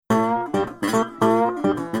Подкаст.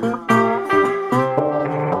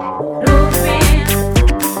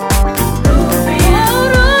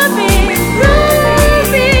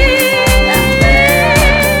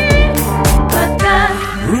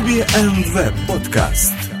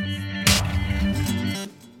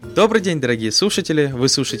 Добрый день, дорогие слушатели! Вы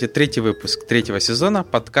слушаете третий выпуск третьего сезона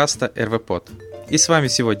подкаста РВПод. И с вами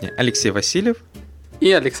сегодня Алексей Васильев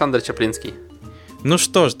и Александр Чаплинский. Ну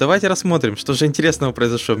что ж, давайте рассмотрим, что же интересного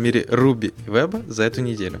произошло в мире Ruby и веба за эту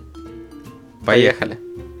неделю. Поехали!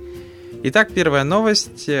 Итак, первая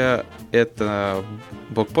новость – это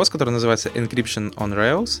блогпост, который называется Encryption on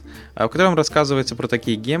Rails, в котором рассказывается про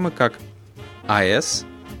такие гемы, как AES,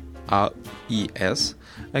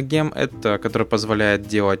 гем, это, который позволяет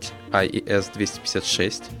делать IES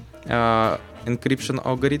 256 encryption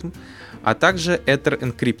алгоритм, а также Ether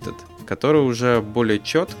Encrypted, который уже более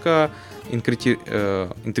четко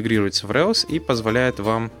интегрируется в Rails и позволяет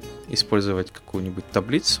вам использовать какую-нибудь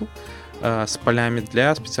таблицу с полями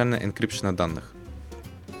для специального энкрипшена данных.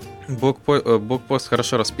 Блогпост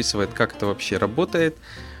хорошо расписывает, как это вообще работает,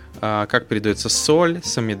 как передается соль,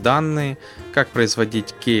 сами данные, как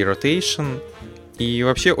производить key-rotation. И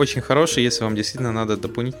вообще очень хороший, если вам действительно надо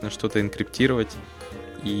дополнительно что-то энкриптировать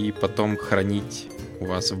и потом хранить у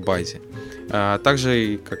вас в базе.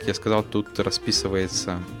 Также, как я сказал, тут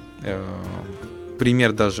расписывается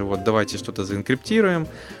пример даже, вот давайте что-то заэнкриптируем,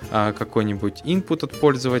 какой-нибудь input от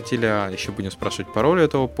пользователя, еще будем спрашивать пароль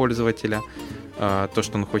этого пользователя, то,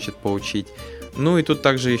 что он хочет получить. Ну и тут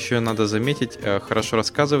также еще надо заметить, хорошо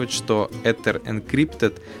рассказывать, что Ether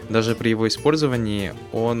Encrypted, даже при его использовании,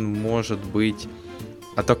 он может быть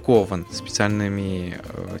атакован специальными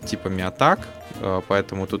типами атак,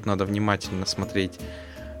 поэтому тут надо внимательно смотреть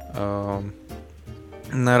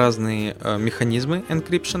на разные механизмы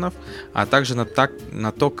энкрипшенов, а также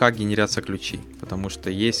на то, как генерятся ключи, потому что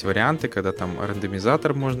есть варианты, когда там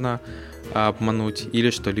рандомизатор можно обмануть или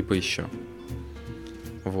что-либо еще.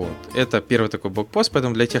 Вот. Это первый такой блогпост,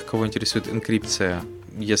 поэтому для тех, кого интересует энкрипция,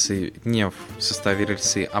 если не в составе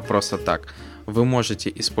рельсы, а просто так, вы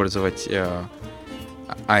можете использовать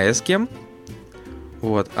AES-гем.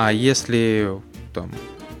 Вот. А если там,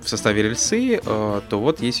 в составе рельсы, то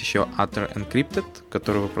вот есть еще Ether Encrypted,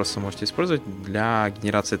 который вы просто можете использовать для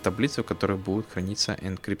генерации таблицы, в которой будут храниться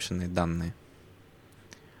энкрипшенные данные.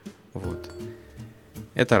 Вот.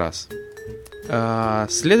 Это раз.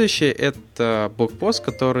 Следующий это блогпост,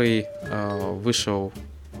 который вышел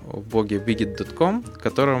в блоге wigit.com, в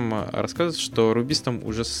котором рассказывается, что рубистам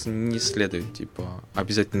уже не следует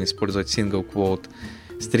обязательно использовать single quote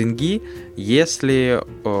стринги, если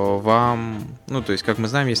вам, то есть, как мы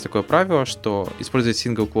знаем, есть такое правило, что использовать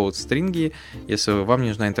single quote стринги, если вам не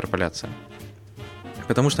нужна интерполяция,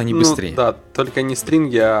 потому что они быстрее. Да, только не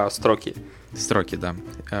стринги, а строки. Строки, да.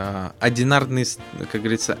 Одинарные, как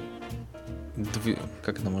говорится,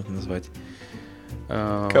 как это можно назвать?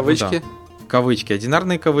 Кавычки? Да. Кавычки,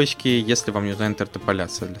 одинарные кавычки, если вам нужна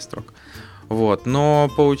интерполяция для строк. Вот,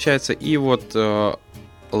 но получается, и вот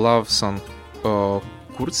Лавсон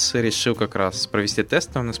Курц решил как раз провести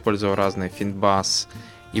тесты, он использовал разные Findbus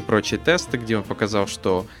и прочие тесты, где он показал,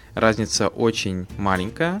 что разница очень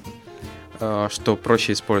маленькая, что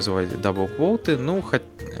проще использовать double quote,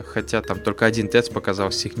 хотя там только один тест показал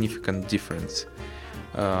significant difference,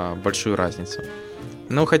 большую разницу.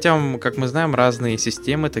 Но хотя, как мы знаем, разные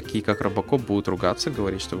системы, такие как Robocop, будут ругаться,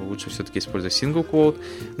 говорить, что лучше все-таки использовать single quote.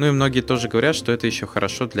 Ну и многие тоже говорят, что это еще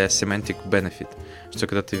хорошо для semantic benefit, что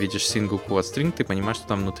когда ты видишь single quote string, ты понимаешь, что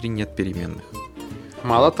там внутри нет переменных.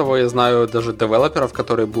 Мало того, я знаю даже девелоперов,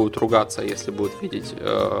 которые будут ругаться, если будут видеть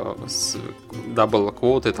double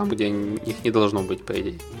quote там, где их не должно быть, по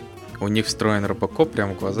идее. У них встроен Robocop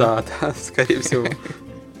прямо в глаза? Да, скорее всего.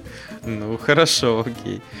 Ну, хорошо,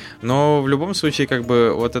 окей. Но в любом случае,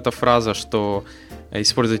 вот эта фраза, что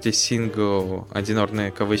используйте single,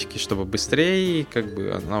 одинарные кавычки, чтобы быстрее,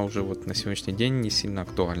 она уже вот на сегодняшний день не сильно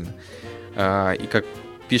актуальна. И как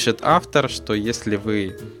пишет автор, что если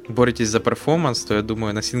вы боретесь за перформанс, то я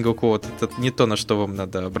думаю, на single quote это не то, на что вам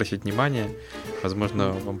надо обращать внимание.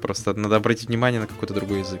 Возможно, вам просто надо обратить внимание на какой-то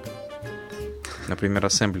другой язык. Например,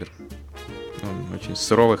 ассемблер. Он очень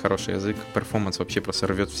суровый, хороший язык, перформанс вообще просто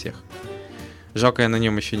рвет всех. Жалко, я на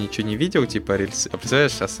нем еще ничего не видел, рельсы. А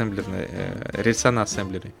представляешь, рельса на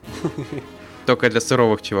ассемблере. Только для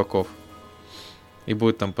суровых чуваков. И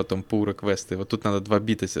будут там потом pull-реквесты. Вот тут надо 2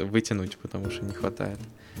 бита вытянуть, потому что не хватает.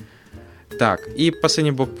 Так, и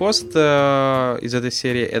последний блогпост из этой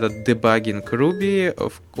серии — это Debugging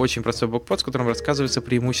Ruby. Очень простой блогпост, в котором рассказывается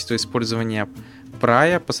преимущество использования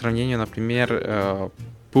прая по сравнению, например,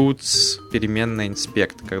 puts переменная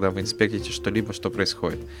inspect, когда вы инспектите что-либо, что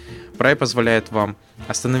происходит. Pry позволяет вам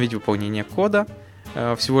остановить выполнение кода,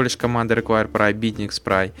 всего лишь команда require pry, bitnix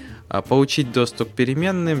pry, получить доступ к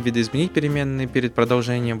переменным, видоизменить переменные перед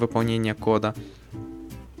продолжением выполнения кода.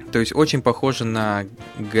 То есть очень похоже на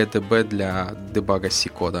GDB для дебага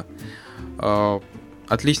C-кода.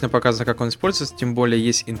 Отлично показано, как он используется, тем более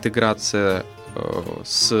есть интеграция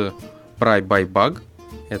с pry by bug.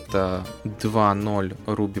 Это 2.0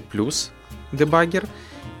 Ruby Plus дебаггер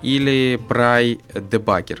или pry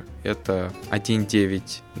debugger. Это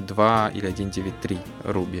 1.9.2 или 1.9.3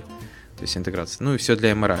 Ruby. То есть интеграция. Ну и все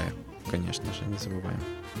для MRI, конечно же, не забываем.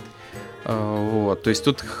 Вот, то есть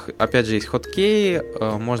тут опять же есть хоткей,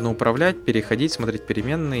 можно управлять, переходить, смотреть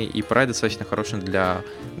переменные, и pry достаточно хороший для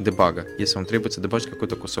дебага, если вам требуется дебажить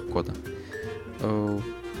какой-то кусок кода.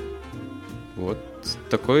 Вот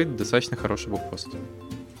такой достаточно хороший букпост.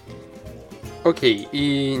 Окей,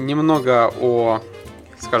 и немного о,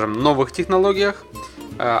 скажем, новых технологиях,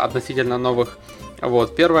 относительно новых.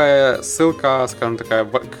 Вот, первая ссылка, скажем, такая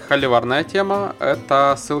холиварная тема,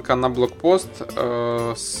 это ссылка на блогпост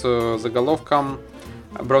с заголовком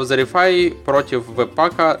Browserify против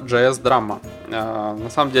Webpack JS драма. На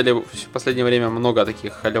самом деле в последнее время много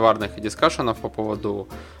таких холиварных дискашенов по поводу,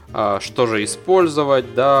 что же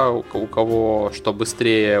использовать, да, у кого что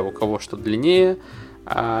быстрее, у кого что длиннее.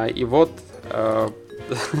 И вот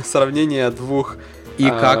сравнение двух. И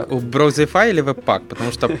как, у Browserify или Webpack?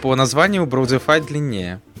 Потому что по названию Browserify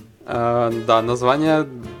длиннее. Да, название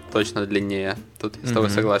точно длиннее. Тут я с тобой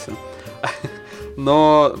согласен.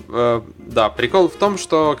 Но, да, прикол в том,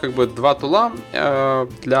 что как бы два тула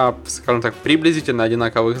для, скажем так, приблизительно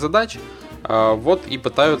одинаковых задач вот и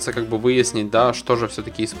пытаются как бы выяснить, да, что же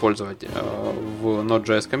все-таки использовать в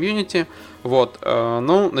Node.js комьюнити. Вот,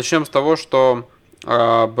 ну, начнем с того, что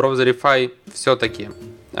Browserify все-таки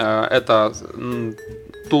это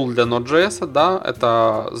тул для Node.js, да,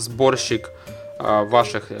 это сборщик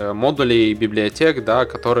ваших модулей, библиотек, да,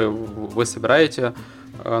 которые вы собираете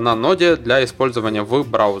на ноде для использования в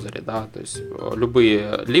браузере, да, то есть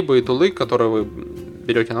любые тулы, которые вы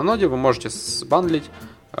берете на ноде, вы можете сбандлить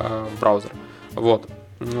в браузер. Вот.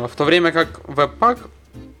 В то время как Webpack,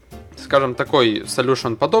 скажем, такой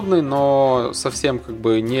solution подобный, но совсем как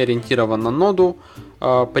бы не ориентирован на ноду.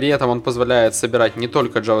 При этом он позволяет собирать не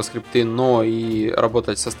только JavaScript, но и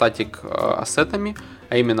работать со статик-ассетами,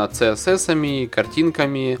 а именно CSS-ами,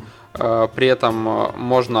 картинками. При этом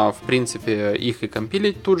можно, в принципе, их и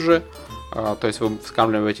компилить тут же. То есть вы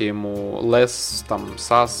скармливаете ему less, там,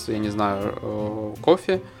 SAS, я не знаю,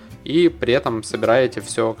 кофе, и при этом собираете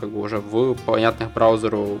все как бы уже в понятных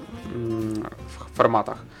браузеру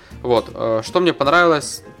форматах. Вот. Что мне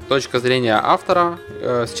понравилось с точки зрения автора,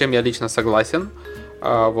 с чем я лично согласен,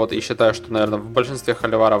 вот, и считаю, что, наверное, в большинстве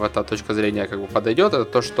холиваров эта точка зрения как бы подойдет, это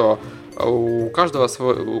то, что у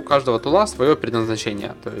каждого тула свое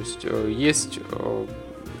предназначение. То есть есть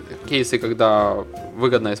кейсы, когда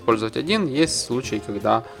выгодно использовать один, есть случаи,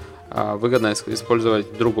 когда выгодно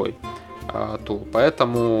использовать другой тул.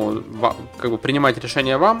 Поэтому как бы принимать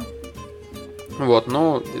решение вам. Вот,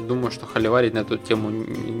 но думаю, что холиварить на эту тему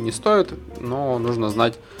не стоит, но нужно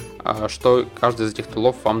знать, что каждый из этих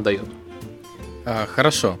тулов вам дает.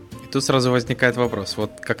 Хорошо. И тут сразу возникает вопрос,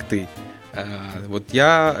 вот как ты. Вот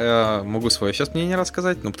я могу свое сейчас мнение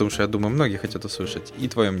рассказать, ну потому что я думаю, многие хотят услышать, и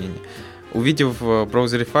твое мнение. Увидев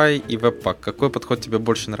Browserify и Webpack, какой подход тебе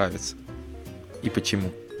больше нравится? И почему?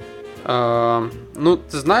 Ну,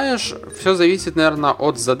 ты знаешь, все зависит, наверное,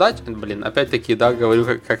 от задач. Блин, опять-таки, да, говорю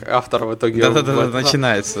как автор в итоге. Да-да-да,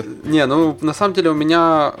 начинается. Не, ну, на самом деле у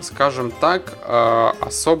меня, скажем так,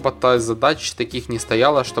 особо-то задач таких не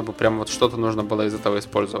стояло, чтобы прям вот что-то нужно было из этого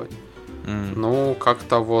использовать. Ну,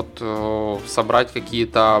 как-то вот собрать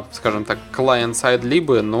какие-то, скажем так, client-side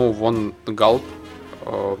либы, ну, вон, галп,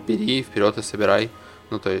 бери вперед и собирай.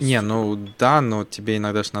 Ну, то есть... Не, ну, да, но тебе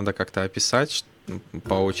иногда же надо как-то описать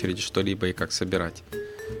по очереди что-либо и как собирать.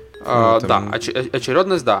 Да,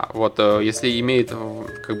 очередность, да. Вот если имеет,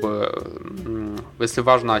 как бы, если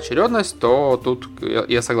важна очередность, то тут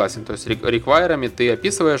я согласен. То есть реквайерами ты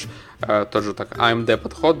описываешь тот же так AMD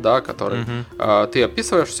подход, да, который ты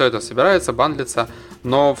описываешь, все это собирается, бандлится.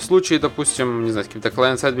 Но в случае, допустим, не знаю, с какими-то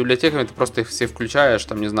client-side библиотеками, ты просто их все включаешь,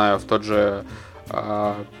 там, не знаю, в тот же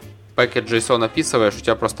пакет JSON описываешь, у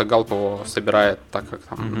тебя просто галп его собирает так, как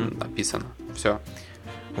там написано. Все.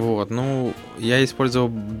 Вот, ну, я использовал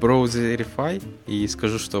Browserify и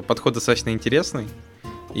скажу, что подход достаточно интересный.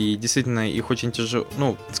 И действительно, их очень тяжело.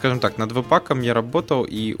 Ну, скажем так, над Webpack'ом я работал,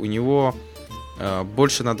 и у него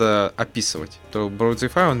больше надо описывать. То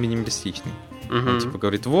Browserify, он минималистичный. Он типа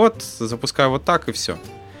говорит, вот, запускаю вот так, и все.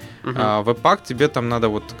 Webpack тебе там надо,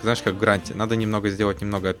 вот, знаешь, как в гранте, надо сделать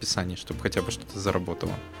немного описаний, чтобы хотя бы что-то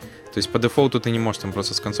заработало. То есть по дефолту ты не можешь там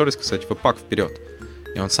просто с консоли сказать Webpack вперед,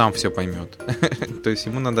 и он сам все поймет. То есть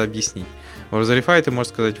ему надо объяснить. В Browserify ты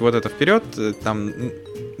можешь сказать вот это вперед, там,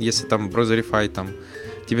 если там Browserify, там,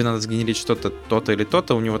 тебе надо сгенерить что-то, то-то или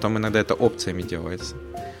то-то, у него там иногда это опциями делается.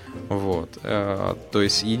 Вот. То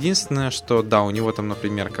есть единственное, что да, у него там,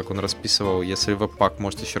 например, как он расписывал, если Webpack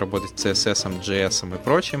может еще работать с CSS, JS и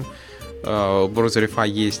прочим, у Browserify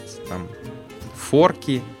есть там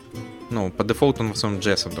форки, ну, по дефолту он в основном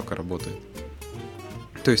JS только работает.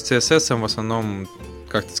 То есть CSS в основном,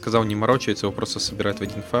 как ты сказал, не морочается, его просто собирает в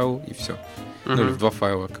один файл и все. Ну, или в два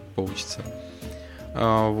файла, как получится.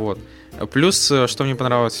 Вот. Плюс, что мне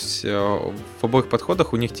понравилось, в обоих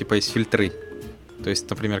подходах у них типа есть фильтры. То есть,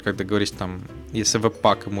 например, когда говоришь там, если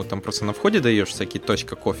Webpack ему там просто на входе даешь всякие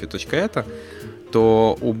 .coffee, .это,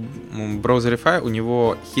 то у Browserify у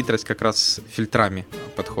него хитрость как раз с фильтрами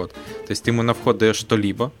подход. То есть ты ему на вход даешь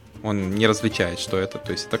что-либо, он не различает, что это.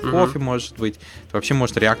 То есть это кофе может быть, это вообще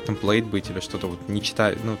может React template быть или что-то вот не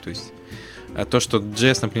читает, ну то есть то, что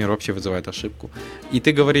JS, например, вообще вызывает ошибку. И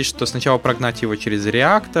ты говоришь, что сначала прогнать его через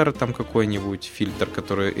реактор, там какой-нибудь фильтр,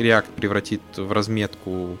 который React превратит в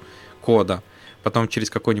разметку кода, потом через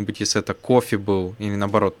какой-нибудь, если это кофе был, или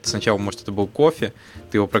наоборот, сначала, может, это был кофе,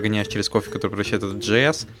 ты его прогоняешь через кофе, который превращает это в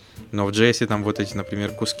JS, но в JS там вот эти,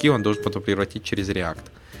 например, куски он должен потом превратить через React.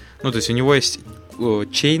 Ну, то есть у него есть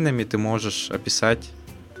чейнами ты можешь описать,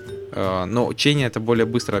 но чейни это более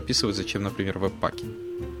быстро описывается, чем, например, в Webpack.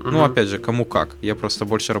 Ну, опять же, кому как. Я просто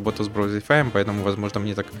больше работал с Browserify, поэтому, возможно,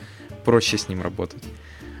 мне так проще с ним работать.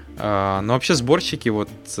 Но вообще сборщики, вот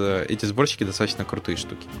эти сборщики достаточно крутые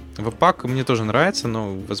штуки. Webpack мне тоже нравится,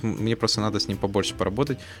 но мне просто надо с ним побольше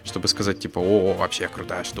поработать, чтобы сказать, типа, о, вообще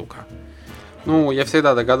крутая штука. Ну, я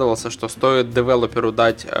всегда догадывался, что стоит девелоперу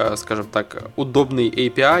дать, скажем так, удобный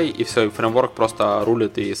API, и все, и фреймворк просто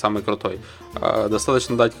рулит и самый крутой.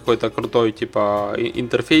 Достаточно дать какой-то крутой, типа,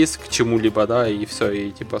 интерфейс к чему-либо, да, и все,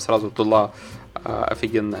 и типа сразу тула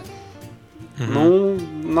офигенная. Ну,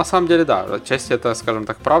 на самом деле, да, отчасти это, скажем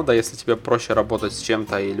так, правда, если тебе проще работать с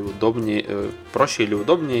чем-то или удобнее, проще или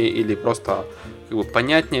удобнее, или просто как бы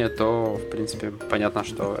понятнее, то, в принципе, понятно,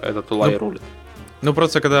 что эта тула и рулит. Ну,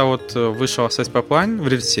 просто когда вот вышел Access Pipeline в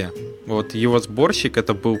рельсе, вот его сборщик,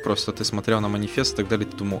 это был просто, ты смотрел на манифест и так далее,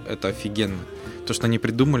 ты думал, это офигенно. То, что они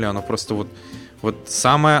придумали, оно просто вот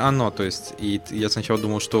самое оно, то есть, и я сначала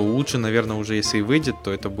думал, что лучше, наверное, уже если и выйдет,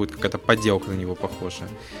 то это будет какая-то подделка на него похожая.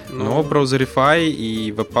 Но Browserify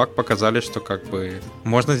и Webpack показали, что как бы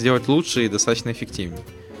можно сделать лучше и достаточно эффективнее.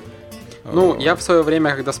 Ну, я в свое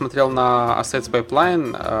время, когда смотрел на Assets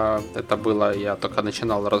Pipeline, это было, я только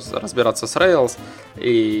начинал разбираться с Rails,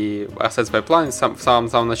 и Assets Pipeline в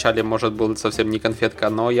самом начале, может, был совсем не конфетка,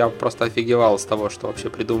 но я просто офигевал с того, что вообще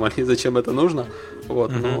придумали и зачем это нужно.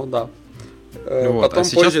 Вот, ну да. Вот, потом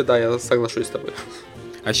сейчас... позже, да, я соглашусь с тобой.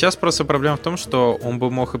 А сейчас просто проблема в том, что он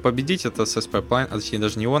бы мог и победить, это Assets Pipeline, а точнее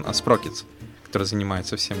даже не он, а Sprockets, который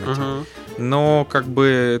занимается всем этим. Но, как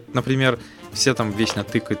бы, например, все там вечно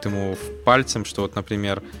тыкают ему пальцем, что вот,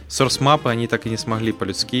 например, source-мапы они так и не смогли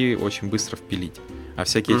по-людски очень быстро впилить. А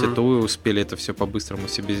всякие эти тулы успели это все по-быстрому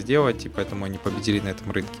себе сделать, и поэтому они победили на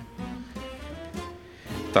этом рынке.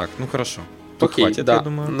 Так, ну хорошо. Окей, хватит, да. Я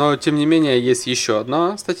думаю. Но, тем не менее, есть еще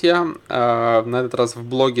одна статья, на этот раз в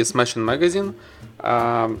блоге Smashing Magazine,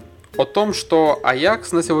 о том, что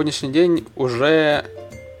Ajax на сегодняшний день уже...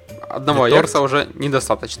 Одного Аякса уже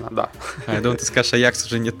недостаточно, да. Я думаю, ты скажешь, Аякс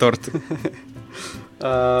уже не торт.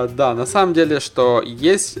 Да, на самом деле, что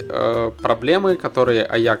есть проблемы, которые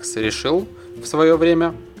Ajax решил в свое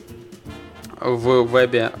время в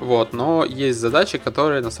вебе, вот, но есть задачи,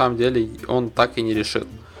 которые на самом деле он так и не решил.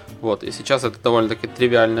 Вот, и сейчас это довольно-таки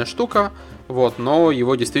тривиальная штука, вот, но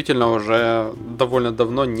его действительно уже довольно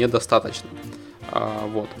давно недостаточно.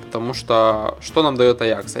 Вот, потому что нам дает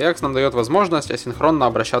Ajax? Ajax нам дает возможность асинхронно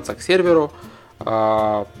обращаться к серверу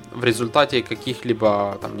в результате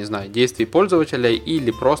каких-либо, там, не знаю, действий пользователя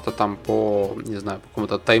или просто там по, не знаю, по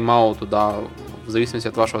какому-то тайм-ауту, да, в зависимости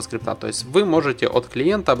от вашего скрипта. То есть вы можете от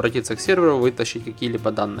клиента обратиться к серверу, вытащить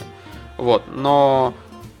какие-либо данные. Вот, но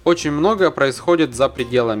очень многое происходит за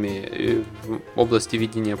пределами области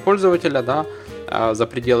видения пользователя, да, за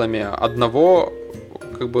пределами одного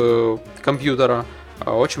как бы компьютера.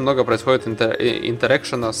 Очень много происходит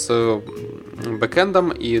интеракшена с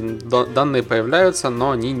бэкэндом, и данные появляются,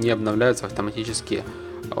 но они не обновляются автоматически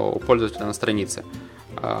у пользователя на странице.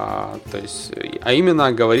 То есть, а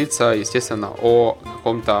именно говорится, естественно, о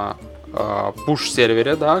каком-то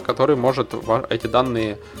push-сервере, да, который может эти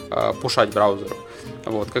данные пушать браузеру.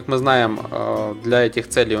 Вот, как мы знаем, для этих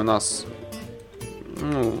целей у нас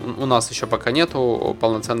еще пока нету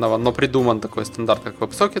полноценного, но придуман такой стандарт, как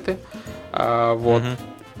веб-сокеты. Вот.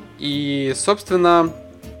 И, собственно,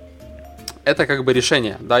 это как бы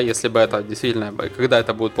решение, да, если бы это действительно, когда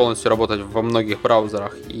это будет полностью работать во многих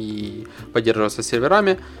браузерах и поддерживаться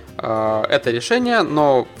серверами, это решение,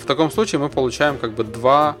 но в таком случае мы получаем как бы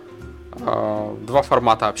два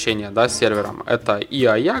формата общения, да, с сервером. Это и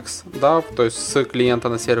AJAX, да, то есть с клиента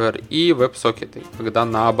на сервер, и веб-сокеты, когда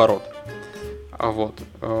наоборот. Вот.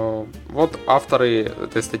 Вот авторы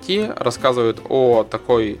этой статьи рассказывают о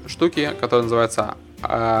такой штуке, которая называется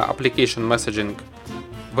Application Messaging,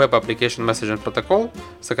 Web Application Messaging Protocol,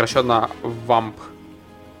 сокращенно WAMP,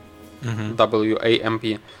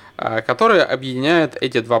 WAMP, который объединяет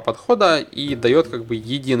эти два подхода и дает как бы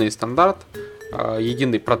единый стандарт,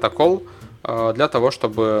 единый протокол для того,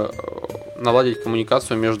 чтобы наладить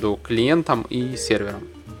коммуникацию между клиентом и сервером.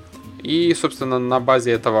 И, собственно, на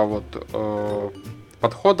базе этого вот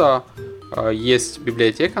подхода есть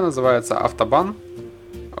библиотека, называется Автобан,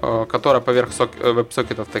 которая поверх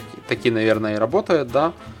веб-сокетов таки, наверное, и работает,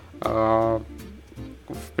 да, в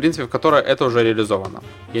принципе, в которой это уже реализовано.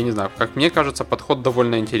 Я не знаю, как мне кажется, подход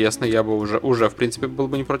довольно интересный, я бы уже в принципе, был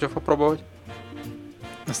бы не против попробовать.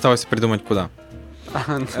 Осталось придумать, куда.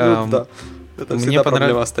 Да, это всегда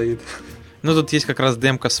проблема стоит. Ну, тут есть как раз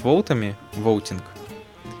демка с воутами, воутинг.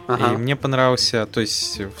 И мне понравился, то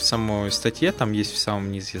есть в самой статье, там есть в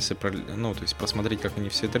самом низу, если то есть посмотреть, как они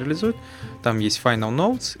все это реализуют, там есть Final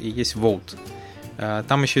Notes и есть Vote.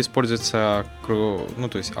 Там еще используется, ну,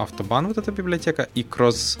 то есть Автобан, вот эта библиотека, и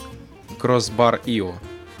Crossbar.io.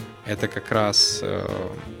 Это как раз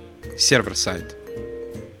сервер-сайд.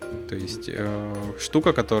 То есть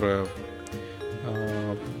штука, которая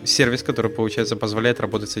сервис, который, получается, позволяет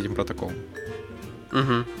работать с этим протоколом.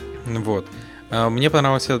 Вот. Мне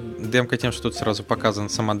понравилась демка тем, что тут сразу показана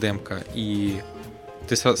сама демка. И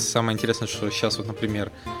самое интересное, что сейчас вот, например,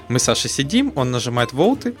 мы с Сашей сидим, он нажимает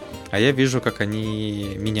волты, а я вижу, как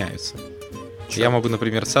они меняются. Я могу,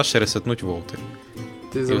 например, с Сашей ресетнуть волты.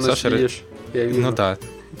 Ты за мной следишь, я вижу. Ну да,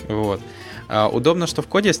 вот. Удобно, что в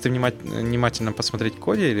коде, если ты внимательно посмотреть в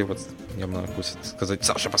коде, или вот я могу сказать,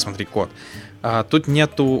 Саша, посмотри код, тут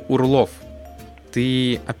нету урлов.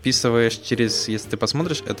 Ты описываешь если ты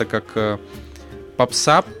посмотришь, это как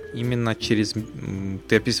PubSub, именно через...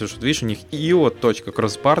 Ты описываешь, вот видишь, у них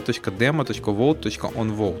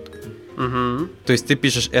io.crossbar.demo.vote.onvote. То есть ты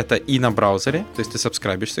пишешь это и на браузере, то есть ты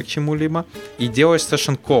сабскрайбишься к чему-либо, и делаешь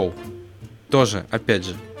session call. Тоже, опять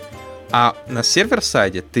же. А на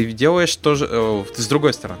сервер-сайде ты делаешь тоже с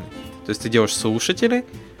другой стороны. То есть ты делаешь слушателей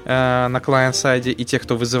на клиент-сайде и тех,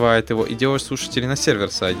 кто вызывает его, и делаешь слушателей на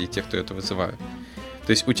сервер-сайде и тех, кто это вызывает.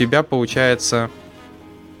 То есть у тебя получается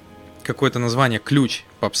какое-то название ключ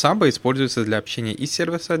PubSub используется для общения и с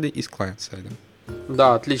сервер-сайда, и с клиент-сайдом.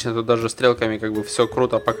 Да, отлично, тут даже стрелками как бы все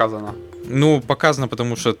круто показано. Ну, показано,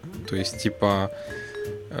 потому что, то есть, типа,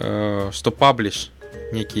 что паблиш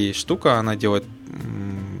некий штука, она делает,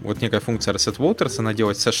 вот некая функция reset voters, она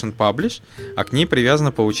делает session publish, а к ней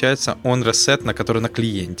привязано, получается, on reset, который на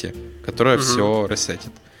клиенте, которая все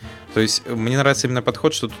ресетит. То есть мне нравится именно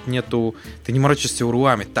подход, что тут нету... Ты не морочишься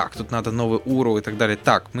урлами. Так, тут надо новый URL и так далее.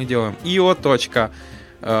 Так, мы делаем io.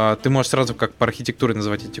 Ты можешь сразу как по архитектуре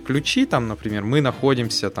называть эти ключи. Там, например, мы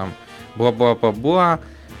находимся там бла-бла-бла-бла,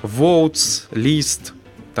 votes, list,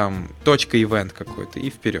 там, .event какой-то и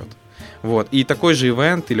вперед. Вот. И такой же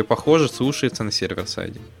event или похоже слушается на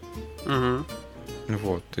сервер-сайде.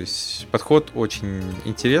 Вот. То есть подход очень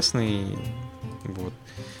интересный. Вот.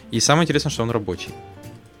 И самое интересное, что он рабочий.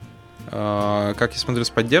 Как я смотрю с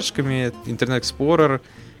поддержками, Internet Explorer,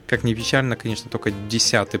 как ни печально, конечно, только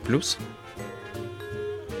 10+.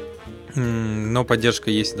 Но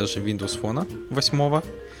поддержка есть даже Windows Phone 8.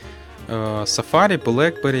 Safari,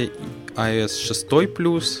 BlackBerry, iOS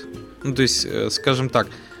 6+. Ну, то есть, скажем так,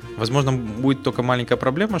 возможно, будет только маленькая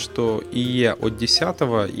проблема, что IE от 10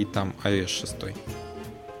 и там iOS 6.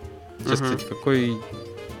 Сейчас, кстати, какой...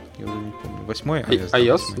 Я уже не помню. 8 iOS?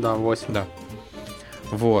 iOS, да, 8. Да.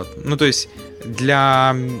 Вот. Ну, то есть,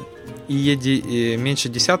 для IE меньше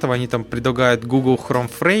 10 они там предлагают Google Chrome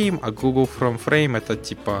Frame, а Google Chrome Frame это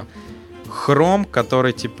типа Chrome,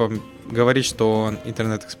 который типа говорит, что он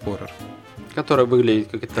Internet Explorer. Который выглядит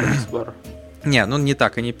как Internet Explorer. Не, ну не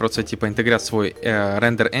так, они просто типа интегрируют свой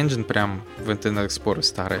рендер engine прям в Internet Explorer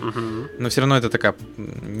старый. Но все равно это такая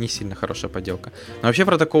не сильно хорошая поделка. Но вообще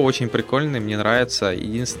протокол очень прикольный, мне нравится.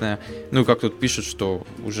 Единственное, ну как тут пишут, что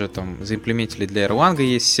уже там заимплементили для Erlang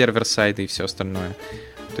есть сервер-сайды и все остальное.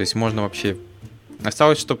 То есть можно вообще...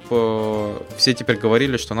 Осталось, чтобы все теперь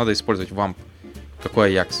говорили, что надо использовать WAMP.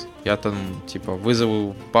 какой Ajax? Я там, типа,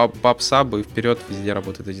 вызову PubSub и вперед, везде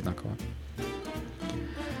работает одинаково.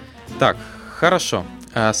 Так, хорошо.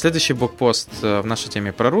 Следующий блогпост в нашей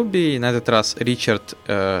теме про Ruby. На этот раз Ричард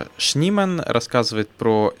Шниман рассказывает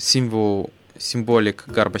про Symbolic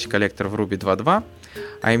Garbage Collector в Ruby 2.2.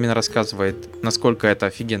 А именно рассказывает, насколько это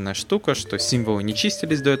офигенная штука, что символы не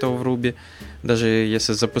чистились до этого в Ruby, даже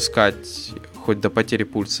если запускать хоть до потери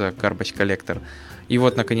пульса Garbage Collector. И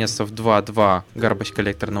вот, наконец-то, в 2.2 Garbage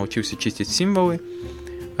Collector научился чистить символы,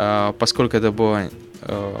 поскольку это было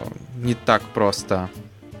не так просто.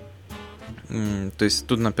 То есть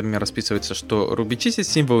тут, например, расписывается, что Ruby чистит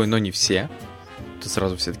символы, но не все. Тут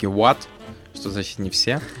сразу все таки what? Что значит не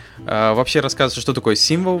все? Вообще рассказывается, что такое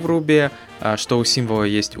символ в Ruby, что у символа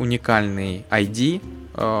есть уникальный ID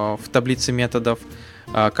в таблице методов,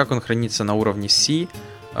 как он хранится на уровне C,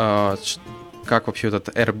 как вообще этот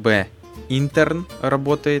RB intern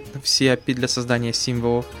работает в C-API для создания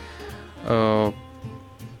символов.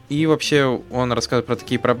 И вообще он рассказывает про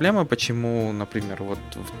такие проблемы, почему, например, вот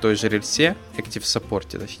в той же рельсе, Active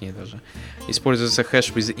Support, точнее даже, используется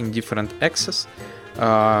hash with indifferent access,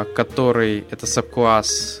 который это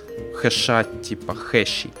сабкласс хэша типа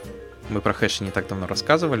хэши. Мы про хэши не так давно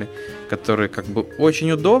рассказывали, который как бы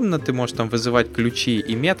очень удобно, ты можешь там вызывать ключи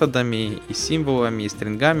и методами, и символами, и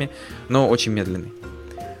стрингами, но очень медленный.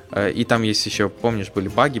 И там есть еще, помнишь, были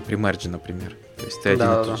баги при мерже, например. То есть ты один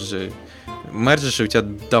и тот же мержишь, и у тебя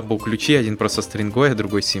дабл ключи, один просто стрингой, а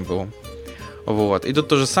другой символом. Вот. И тут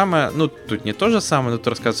то же самое, ну, тут не то же самое, но тут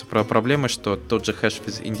рассказывается про проблемы, что тот же hash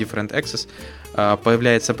with indifferent access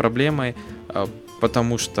появляется проблемой,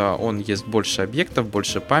 потому что он ест больше объектов,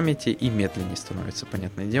 больше памяти и медленнее становится,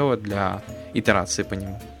 понятное дело, для итерации по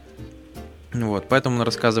нему. Вот. Поэтому он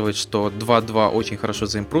рассказывает, что 2.2 очень хорошо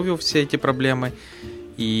заимпровил все эти проблемы,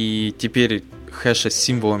 и теперь хэши с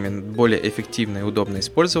символами более эффективно и удобно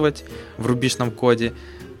использовать в рубишном коде.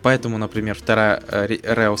 Поэтому, например, вторая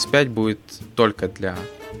Rails 5 будет только для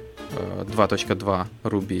 2.2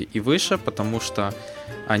 Ruby и выше, потому что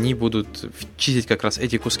они будут чистить как раз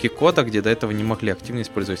эти куски кода, где до этого не могли активно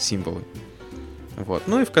использовать символы. Вот.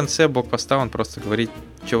 Ну и в конце блокпоста он просто говорит,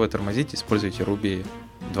 что вы тормозите, используйте Ruby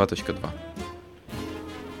 2.2.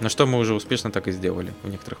 На что мы уже успешно так и сделали в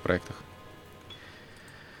некоторых проектах.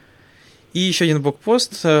 И еще один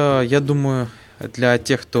блокпост, я думаю, для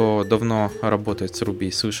тех, кто давно работает с Ruby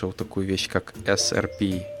и слышал такую вещь, как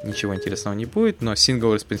SRP, ничего интересного не будет, но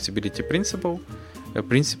Single Responsibility Principle,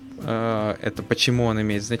 принцип, это почему он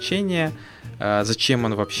имеет значение, зачем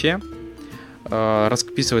он вообще,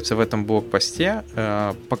 расписывается в этом блокпосте,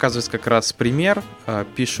 показывается как раз пример,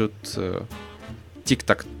 пишут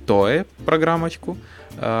Tic-Tac-Toe программочку,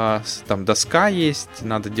 там доска есть,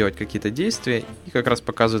 надо делать какие-то действия, и как раз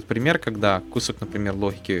показывают пример, когда кусок, например,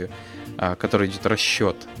 логики, который идет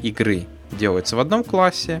расчет игры, делается в одном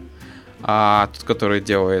классе, а тот, который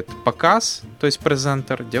делает показ, то есть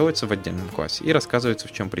презентер, делается в отдельном классе. И рассказывается,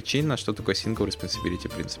 в чем причина, что такое Single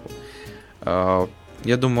Responsibility Principle.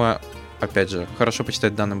 Я думаю, опять же, хорошо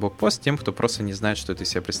почитать данный блогпост тем, кто просто не знает, что это из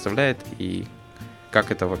себя представляет и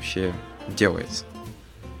как это вообще делается.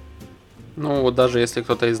 Ну, вот даже если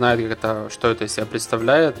кто-то и знает, как это, что это из себя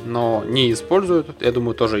представляет, но не использует, я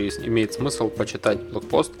думаю, тоже имеет смысл почитать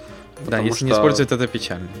блогпост. Да, если не использует, это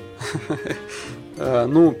печально.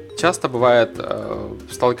 Ну, часто бывает,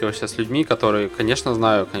 сталкиваешься с людьми, которые, конечно,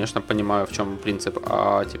 знаю, конечно, понимаю, в чем принцип,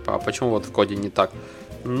 а почему вот в коде не так?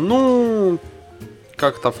 Ну,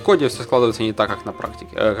 как-то в коде все складывается не так, как на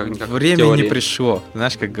практике. Как время не пришло,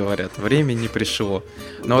 знаешь, как говорят, время не пришло.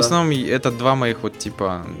 Но да. В основном это два моих вот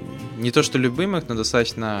типа, не то что любимых, но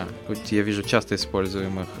достаточно, вот я вижу, часто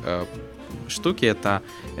используемых штуки, это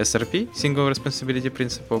SRP, Single Responsibility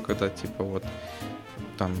Principle, когда типа вот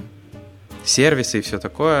там сервисы и все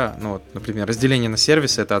такое. Ну вот, например, разделение на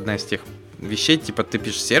сервисы — это одна из тех вещей, типа ты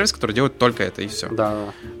пишешь сервис, который делает только это, и все.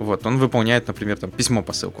 Да. Вот, он выполняет, например, там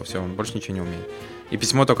письмо-посылку, все, он больше ничего не умеет. И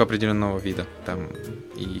письмо только определенного вида, там,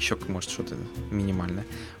 и еще, может, что-то минимальное.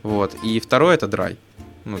 Вот, и второе — это dry.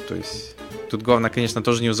 Ну, то есть, тут главное, конечно,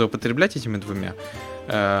 тоже не злоупотреблять этими двумя,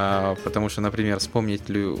 потому что, например, вспомнить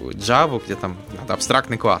Java, где там надо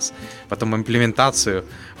абстрактный класс, потом имплементацию,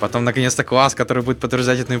 потом, наконец-то, класс, который будет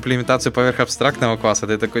подтверждать эту имплементацию поверх абстрактного класса.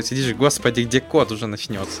 Ты такой сидишь, господи, где код уже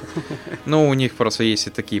начнется? Ну, у них просто есть и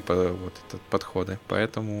такие вот подходы,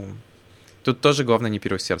 поэтому тут тоже главное не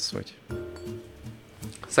переусердствовать.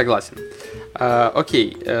 Согласен.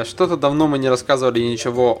 Окей, что-то давно мы не рассказывали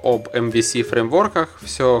ничего об MVC фреймворках,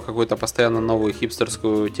 все какую-то постоянно новую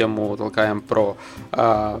хипстерскую тему толкаем про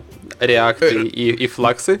React и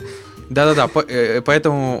флаксы. Да-да-да,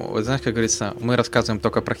 поэтому, знаешь, как говорится, мы рассказываем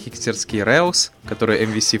только про хипстерский Rails, который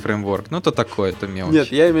MVC фреймворк. Ну, то такое, это мелочь.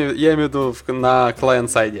 Нет, я имею в виду на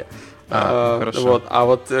клиент-сайде. Хорошо. Вот, а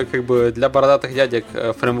вот как бы для бородатых дядек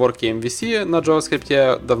фреймворки MVC на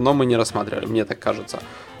JavaScript давно мы не рассматривали, мне так кажется.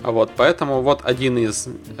 Вот, поэтому вот один из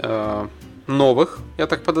новых, я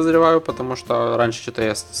так подозреваю, потому что раньше что-то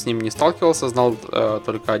я с ним не сталкивался, знал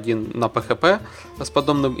только один на PHP с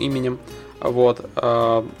подобным именем. Вот,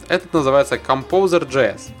 этот называется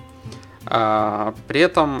Composer.js. При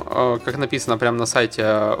этом, как написано прямо на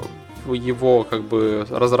сайте, его как бы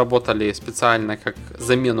разработали специально как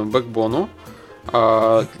замену бэкбону,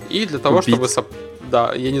 и для того, чтобы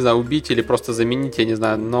да, я не знаю, убить или просто заменить, я не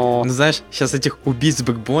знаю, но... Ну, знаешь, сейчас этих убийц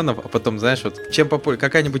бэкбонов, а потом, знаешь, вот чем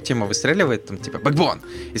какая-нибудь тема выстреливает, там, типа, бэкбон,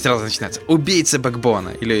 и сразу начинается убийца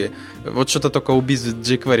бэкбона, или вот что-то только убийц в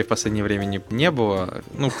jQuery в последнее время не было,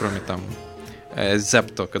 ну, кроме там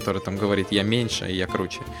Zepto, который там говорит, я меньше, и я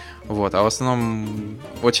круче. Вот, а в основном,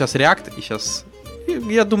 вот сейчас React, и сейчас,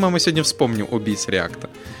 я думаю, мы сегодня вспомним убийц React.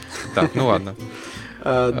 Так, ну ладно.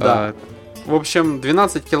 Да. В общем,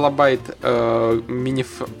 12 килобайт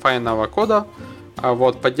минифайного кода,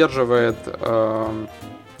 вот, поддерживает,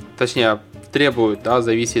 точнее, требует, да,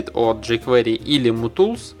 зависит от jQuery или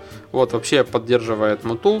MooTools, вот, вообще поддерживает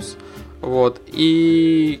MooTools, вот,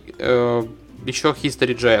 и еще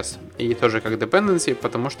History.js, и тоже как dependency,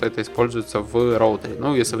 потому что это используется в роутере.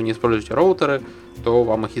 Ну, если вы не используете роутеры, то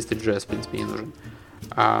вам и History.js, в принципе, не нужен.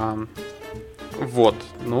 Вот,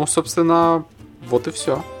 ну, собственно, вот и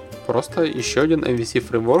все. Просто еще один MVC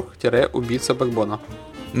фреймворк-убийца бэкбона.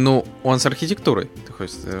 Ну, он с архитектурой. То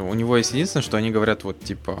есть у него есть единственное, что они говорят, вот,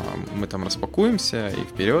 типа, мы там распакуемся и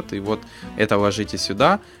вперед, и вот это ложите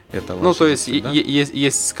сюда, это ложите. Ну, то есть сюда.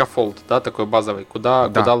 есть скафолд, да, такой базовый, куда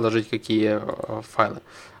ложить какие файлы.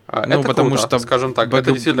 Ну, это потому круто, что скажем так,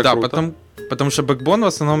 это действительно круто. Потому что бэкбон в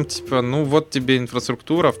основном, типа, ну вот тебе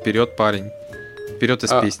инфраструктура, вперед, парень. Вперед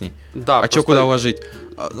из песней. Да, что куда ложить?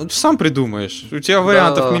 Ну, ты сам придумаешь. У тебя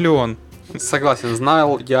вариантов миллион. Согласен,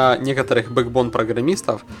 знал я некоторых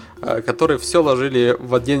бэкбон-программистов, которые все ложили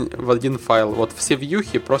в один файл. Вот все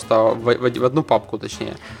вьюхи просто в одну папку,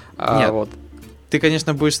 точнее. Нет, вот. Ты,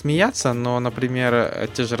 конечно, будешь смеяться, но, например,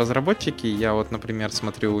 те же разработчики, я вот, например,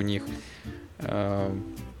 смотрю у них,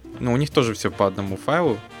 ну, у них тоже все по одному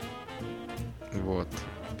файлу. Вот.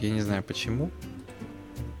 Я не знаю почему.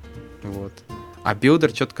 Вот. А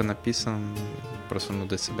билдер четко написан, просто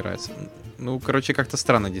нудой собирается. Ну, короче, как-то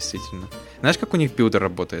странно действительно. Знаешь, как у них билдер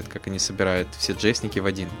работает, как они собирают все джейсники в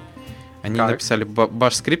один? Они написали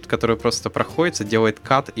баш-скрипт, который просто проходится, делает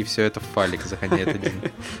кат, и все это в файлик загоняет один.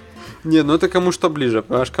 Не, ну это кому что ближе,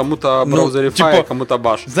 понимаешь, кому-то Browserify, а кому-то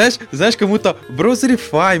баш. Знаешь, кому-то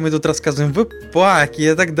Browserify, мы тут рассказываем, веб-паки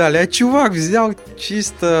и так далее. А чувак взял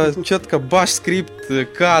чисто четко баш-скрипт,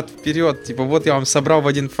 кат, вперед, типа, вот я вам собрал в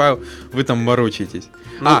один файл, вы там морочитесь.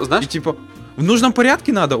 Ну, знаешь, и типа, в нужном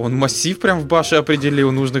порядке надо, он массив прям в баше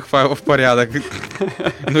определил нужных файлов порядок.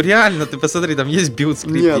 Ну реально, ты посмотри, там есть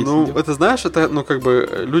билд-скрипт. Не, ну это знаешь, это, ну как бы,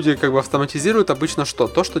 люди как бы автоматизируют обычно что?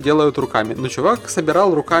 То, что делают руками. Ну чувак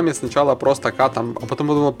собирал руками сначала просто катом, а потом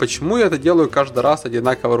подумал, почему я это делаю каждый раз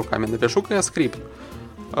одинаково руками? Напишу-ка я скрипт.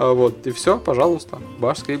 Вот, и все, пожалуйста,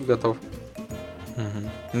 ваш скрипт готов.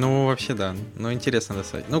 Ну, вообще, да. Ну, интересно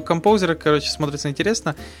достать. Ну, композер, короче, смотрится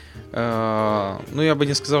интересно. Ну, я бы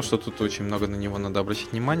не сказал, что тут очень много на него надо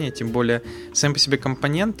обращать внимание. Тем более, сами по себе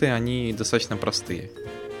компоненты, они достаточно простые.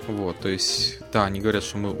 Вот, то есть, да, они говорят,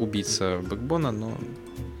 что мы убийца бэкбона, но...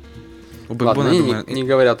 У бэкбона, ладно, думаю... не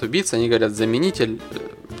говорят убийца, они говорят заменитель.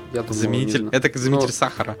 Я думаю, заменитель? Это как заменитель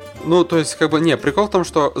сахара. Ну, то есть, как бы, не, прикол в том,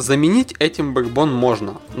 что заменить этим бэкбон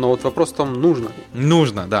можно. Но вот вопрос в том, нужно ли.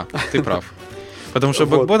 Нужно, да, ты прав. Потому что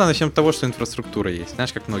бэкбона начнем с того, что инфраструктура есть.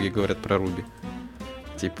 Знаешь, как многие говорят про Ruby.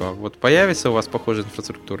 Типа, вот появится у вас похожая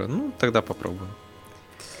инфраструктура, ну, тогда попробуем.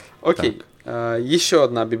 Окей. Еще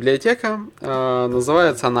одна библиотека.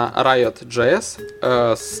 Называется она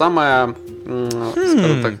Riot.js. Самая,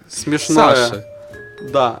 скажем так, смешная... Саша.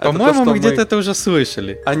 Да, по-моему, мы где-то это уже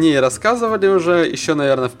слышали. О ней рассказывали уже еще,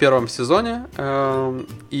 наверное, в первом сезоне.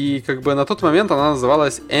 И как бы на тот момент она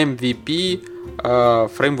называлась MVP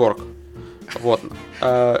Framework. Вот.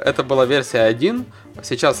 Это была версия 1.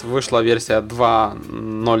 Сейчас вышла версия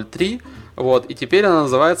 2.0.3. Вот. И теперь она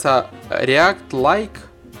называется React-like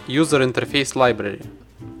User Interface Library.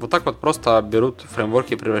 Вот так вот просто берут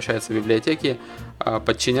фреймворки и превращаются в библиотеки,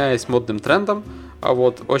 подчиняясь модным трендам.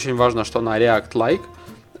 Вот. Очень важно, что она React-like.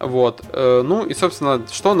 Вот. Ну и, собственно,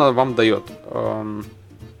 что она вам дает?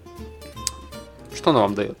 Что она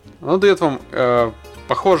вам дает? Она дает вам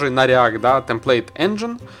похожий на React, да, template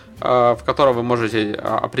engine, в котором вы можете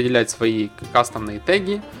определять свои кастомные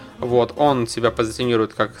теги. Вот, он себя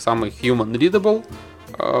позиционирует как самый human readable.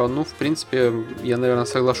 Ну, в принципе, я, наверное,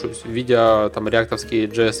 соглашусь. Видя там реактовские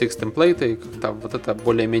JSX темплейты, как-то вот это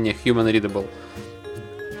более-менее human readable.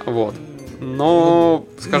 Вот. Но,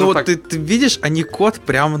 скажем так... ты видишь, они код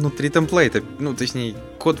прямо внутри темплейта. Ну, точнее,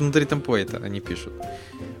 код внутри темплейта они пишут.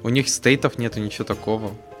 У них стейтов нету, ничего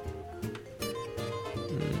такого.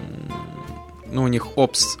 Ну, у них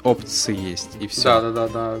опции есть, и все.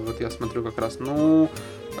 Да. Вот я смотрю как раз. Ну,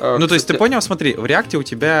 то есть ты понял, смотри, в React у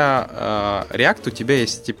тебя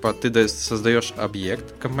есть, типа, ты создаешь объект,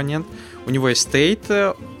 компонент, у него есть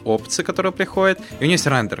state, опции, которые приходят, и у него есть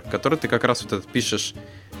рендер, который ты как раз вот этот пишешь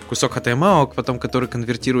кусок HTML, потом который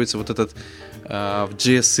конвертируется вот этот в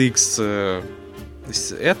JSX.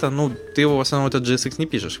 Ты его в основном этот JSX не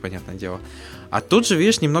пишешь, понятное дело. А тут же,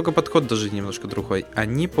 видишь, немного подход даже немножко другой.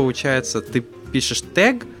 Они, получается, ты пишешь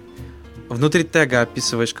тег, внутри тега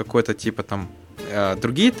описываешь какой-то типа там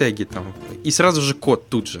другие теги там, и сразу же код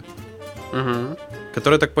тут же. Угу.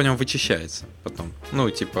 Который, я так понял, вычищается потом. Ну,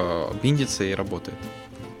 типа, биндится и работает.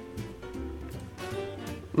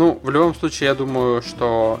 Ну, в любом случае, я думаю,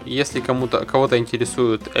 что если кого-то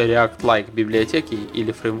интересуют React-like библиотеки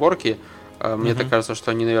или фреймворки, мне так кажется,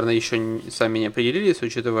 что они, наверное, еще сами не определились,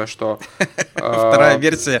 учитывая, что... Вторая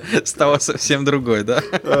версия стала совсем другой, да?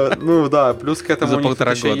 Ну да, плюс к этому у них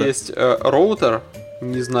еще года. есть роутер.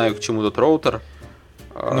 Не знаю, к чему тут роутер.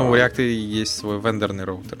 Ну, у React есть свой вендорный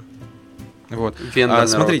роутер. Вот.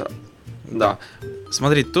 Вендорный роутер. Да.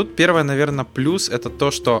 Смотри, тут первое, наверное, плюс это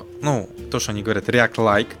то, что они говорят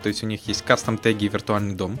React-like, то есть у них есть кастом-теги и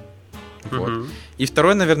виртуальный дом. Вот. И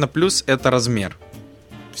второй, наверное, плюс это размер.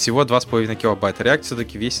 Всего 2,5 килобайта. React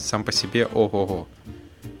все-таки весит сам по себе ого-го.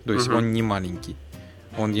 То есть он не маленький.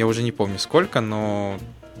 Я уже не помню сколько, но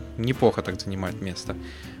неплохо так занимает место.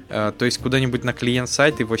 То есть куда-нибудь на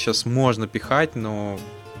клиент-сайт его сейчас можно пихать, но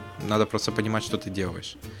надо просто понимать, что ты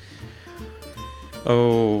делаешь.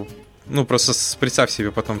 Ну, просто представь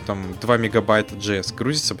себе, потом там 2 мегабайта JS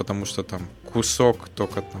грузится, потому что там кусок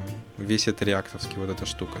только там весит реактовский, вот эта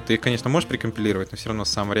штука. Ты, конечно, можешь прикомпилировать, но все равно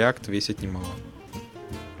сам React весит немало.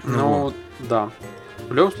 Ну, да.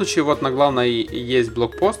 В любом случае, вот на главной есть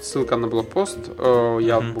блогпост, ссылка на блогпост,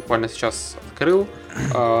 я буквально сейчас открыл.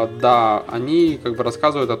 Да, они как бы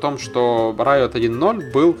рассказывают о том, что Riot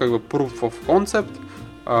 1.0 был как бы proof of concept,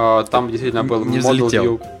 там действительно был Model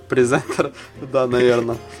View Presenter, да,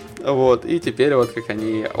 наверное. Вот, и теперь вот как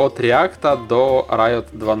они от React до Riot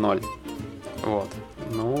 2.0. Вот.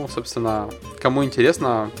 Ну, собственно, кому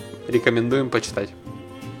интересно, рекомендуем почитать.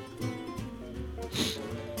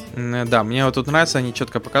 Да, мне вот тут нравится, они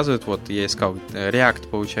четко показывают, вот я искал, React,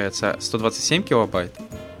 получается, 127 килобайт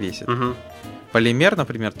весит. Полимер,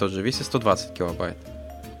 например, тот же весит 120 килобайт.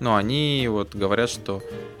 Но они вот говорят, что...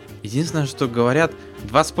 Единственное, что говорят,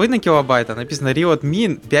 2,5 килобайта, написано Riot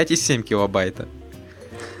Min 5,7 килобайта.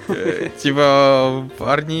 Типа,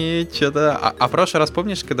 парни, что-то... А прошлый раз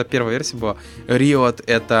помнишь, когда первая версия была? Riot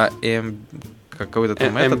это какой-то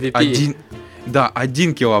там MVP. Да,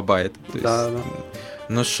 1 килобайт. Да.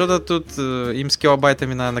 Но что-то тут им с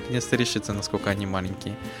килобайтами надо наконец-то решиться, насколько они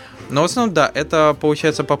маленькие. Но в основном, да, это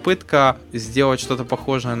получается попытка сделать что-то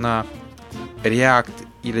похожее на React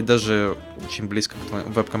или даже очень близко к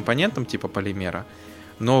веб-компонентам типа полимера,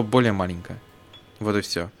 но более маленькое. Вот и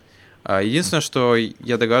все. Единственное, что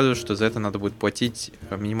я догадываюсь, что за это надо будет платить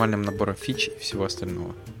минимальным набором фич и всего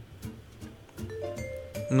остального.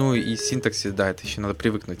 Ну и синтаксис, да, это еще надо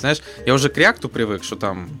привыкнуть. Знаешь, я уже к React привык, что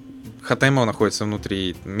там HTML находится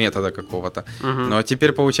внутри метода какого-то. Но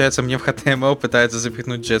теперь, получается, мне в HTML пытаются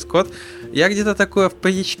запихнуть JS-код. Я где-то такое в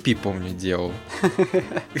PHP, помню, делал.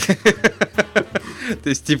 То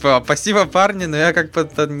есть, типа, спасибо, парни, но я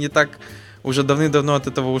как-то не так уже давным-давно от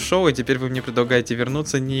этого ушел, и теперь вы мне предлагаете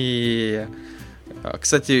вернуться.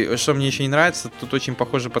 Кстати, что мне еще не нравится, тут очень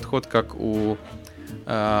похожий подход, как у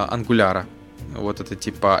Angular. Вот это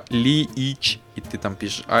типа each, и ты там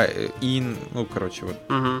пишешь ну, короче, вот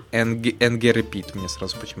ng repeat мне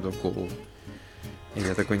сразу почему-то в голову. И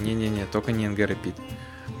я такой, не-не-не, только не ng repeat.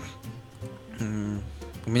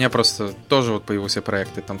 У меня просто тоже вот появился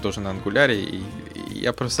проект, и там тоже на Angular, и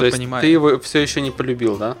я просто понимаю... ты его все еще не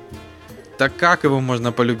полюбил, да? Так как его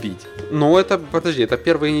можно полюбить? Ну, подожди, это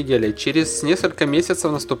первые недели. Через несколько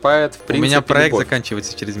месяцев наступает, в принципе, у меня проект любовь.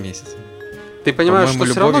 заканчивается через месяц. Ты понимаешь, что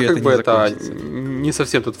все равно как бы это закончится. Не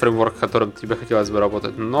совсем тот фреймворк, которым тебе хотелось бы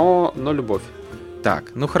работать, но любовь.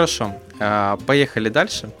 Так, ну хорошо. Поехали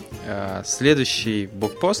дальше. Следующий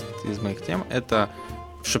блогпост из моих тем — это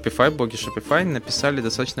в Shopify, блоге Shopify написали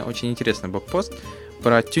достаточно очень интересный блогпост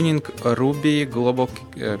про тюнинг Ruby Global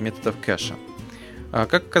методов кэша.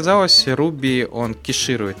 Как оказалось, Ruby, он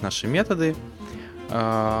кеширует наши методы,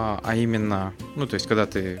 а именно, то есть, когда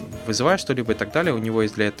ты вызываешь что-либо и так далее, у него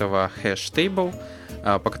есть для этого хэш-тейбл,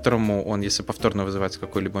 по которому он, если повторно вызывается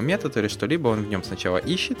какой-либо метод или что-либо, он в нем сначала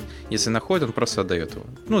ищет, если находит, он просто отдает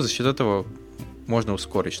его. За счет этого можно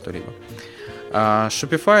ускорить что-либо.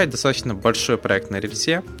 Shopify достаточно большой проект на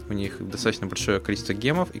рельсе, у них достаточно большое количество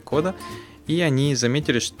гемов и кода, и они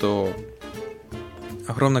заметили, что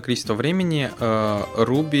огромное количество времени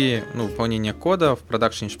Ruby, выполнение кода в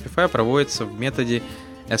продакшене Shopify проводится в методе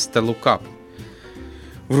STLOOKUP.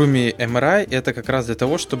 В Ruby MRI это как раз для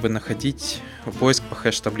того, чтобы находить поиск по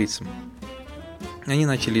хэш-таблицам. Они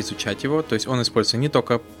начали изучать его, то есть он используется не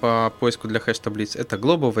только по поиску для хэш-таблиц, это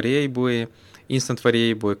global variable, instant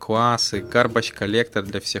variable, классы, garbage collector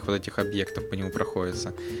для всех вот этих объектов по нему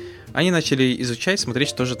проходится. Они начали изучать, смотреть,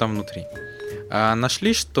 что же там внутри.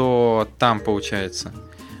 Нашли, что там, получается,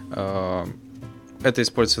 это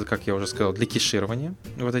используется, как я уже сказал, для кеширования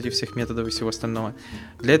вот этих всех методов и всего остального.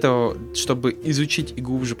 Для этого, чтобы изучить и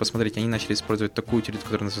глубже посмотреть, они начали использовать такую утилиту,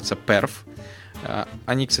 которая называется perf.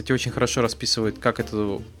 Они, кстати, очень хорошо расписывают, как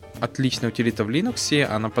это отличная утилита в Linux.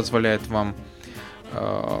 Она позволяет вам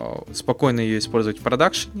спокойно ее использовать в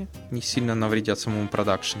продакшене, не сильно навредят самому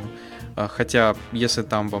продакшену. Хотя, если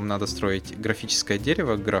там вам надо строить графическое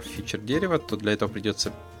дерево, граф-фичер дерево, то для этого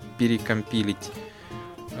придется перекомпилить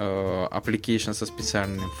application со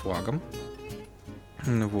специальным флагом.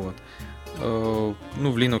 В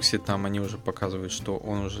Linux там они уже показывают, что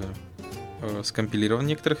он уже скомпилирован в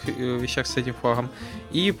некоторых вещах с этим флагом.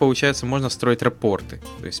 И, получается, можно строить рапорты,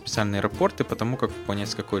 то есть специальные рапорты по тому, как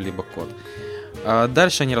выполняется какой-либо код.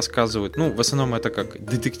 Дальше они рассказывают, в основном это как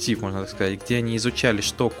детектив, можно так сказать, где они изучали,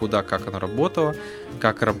 что, куда, как оно работало,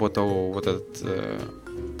 как работал вот этот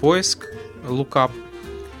поиск, lookup,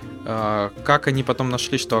 как они потом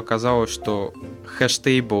нашли, что оказалось, что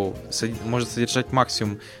хэш-тейбл может содержать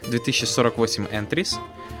максимум 2048 entries,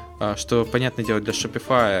 что, понятное дело, для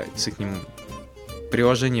Shopify с их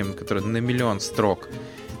приложением, которое на миллион строк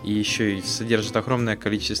и еще и содержит огромное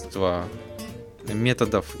количество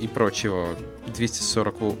методов и прочего,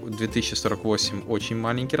 2048 очень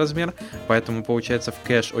маленький размер, поэтому, получается, в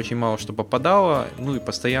кэш очень мало что попадало, и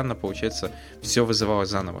постоянно, получается, все вызывалось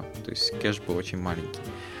заново, то есть кэш был очень маленький.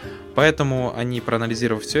 Поэтому они,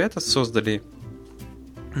 проанализировав все это, создали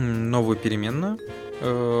новую переменную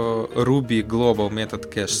Ruby Global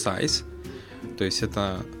Method Cache Size, то есть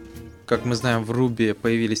это, как мы знаем, в Ruby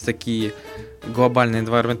появились такие глобальные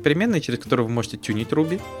environment переменные, через которые вы можете тюнить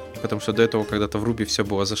Ruby, потому что до этого когда-то в Ruby все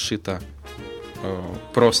было зашито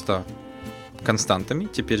просто константами,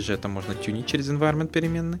 теперь же это можно тюнить через environment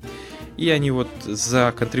переменные. И они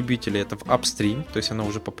законтрибьютили это в upstream, то есть оно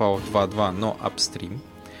уже попало в 2.2, но upstream.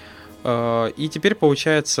 И теперь,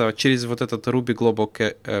 получается, через вот этот Ruby Global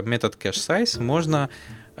Method Cache Size можно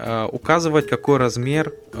указывать, какой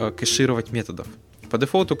размер кэшировать методов. По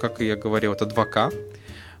дефолту, как я говорил, это 2К.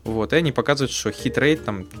 И они показывают, что hit-rate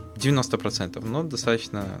там 90%, но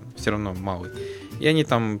достаточно все равно малый. И они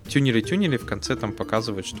там тюнили, в конце там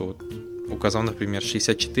показывают, что указал, например,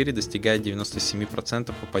 64 достигает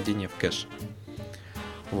 97% попадения в кэш.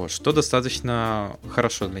 Что достаточно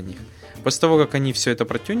хорошо для них. После того, как они все это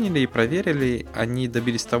протюнили и проверили, они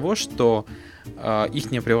добились того, что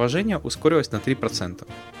их приложение ускорилось на 3%.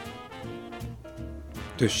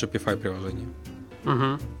 То есть Shopify приложение.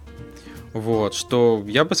 Что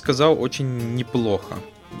я бы сказал очень неплохо,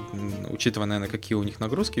 учитывая, наверное, какие у них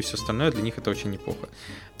нагрузки и все остальное, для них это очень неплохо.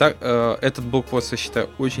 Этот блокпост, я считаю,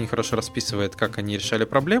 очень хорошо расписывает, как они решали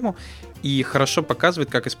проблему, и хорошо показывает,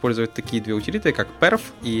 как использовать такие две утилиты, как perf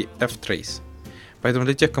и ftrace. Поэтому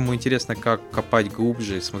для тех, кому интересно, как копать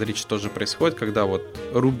глубже и смотреть, что же происходит, когда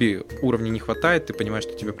Ruby уровня не хватает, ты понимаешь,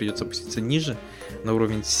 что тебе придется опуститься ниже, на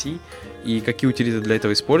уровень C, и какие утилиты для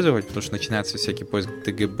этого использовать, потому что начинается всякий поиск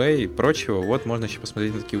TGB и прочего. Можно еще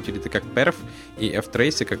посмотреть на такие утилиты, как perf и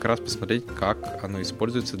ftrace, и как раз посмотреть, как оно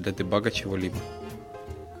используется для дебага чего-либо.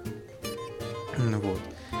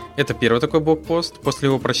 Это первый такой блокпост. После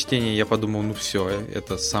его прочтения я подумал, все,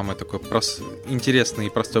 это самый такой интересный и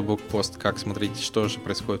простой блокпост, как смотреть, что же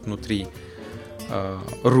происходит внутри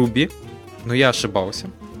Ruby. Но я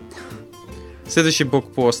ошибался. Следующий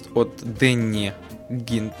блокпост от Дэнни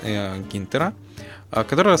Гинтера,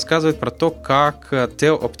 который рассказывает про то, как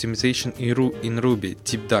tail optimization in Ruby,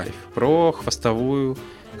 deep dive, про хвостовую,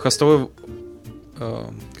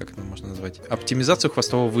 как это можно назвать, оптимизацию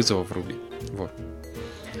хвостового вызова в Ruby.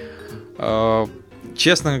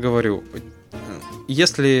 Честно говорю,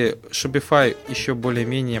 если Shopify еще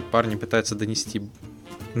более-менее парни пытаются донести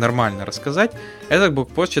нормально рассказать, этот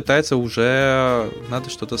блокпост считается уже надо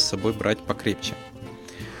что-то с собой брать покрепче.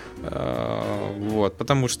 Вот,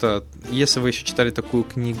 потому что если вы еще читали такую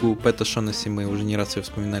книгу Пэта Шонесси, мы уже не раз ее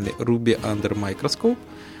вспоминали, Ruby Under Microscope,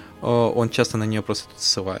 он часто на нее просто тут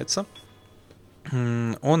ссылается.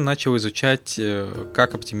 Он начал изучать,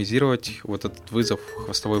 как оптимизировать вот этот вызов,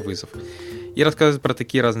 хвостовой вызов. И рассказывает про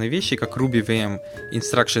такие разные вещи, как RubyVM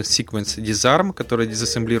Instruction Sequence Disarm, который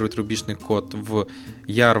дизассемблирует рубишный код в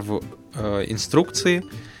YARV инструкции.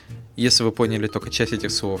 Если вы поняли только часть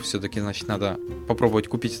этих слов, все-таки, значит, надо попробовать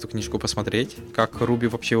купить эту книжку, посмотреть, как Ruby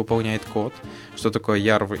вообще выполняет код, что такое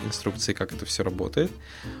YARV инструкции, как это все работает.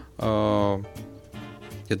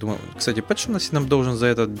 Я думаю, кстати, Пэт Шонесси нам должен за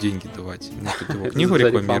это деньги давать. Мы тут его книгу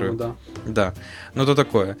рекламируем. Да. Ну, то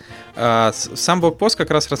такое. Сам блокпост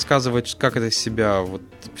как раз рассказывает, как это из себя вот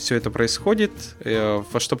все это происходит,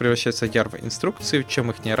 во что превращаются YARV инструкции, в чем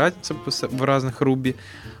их разница в разных Ruby.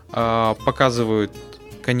 Показывают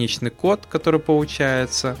конечный код, который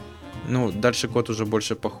получается. Ну, дальше код уже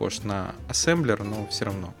больше похож на ассемблер, но все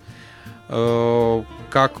равно.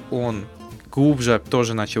 Как он глубже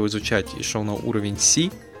тоже начал изучать и шел на уровень C.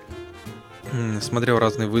 Смотрел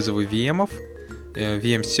разные вызовы VM-ов,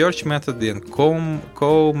 VM Search Method,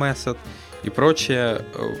 Call Method и прочее.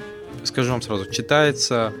 Скажу вам сразу,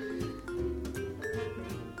 читается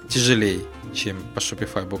тяжелее, чем по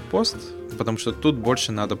Shopify блокпост, потому что тут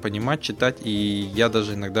больше надо понимать, читать, и я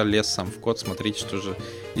даже иногда лез сам в код смотреть, что же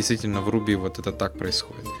действительно в Ruby вот это так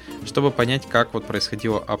происходит, чтобы понять, как вот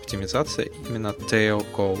происходила оптимизация именно tail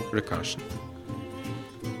call recursion.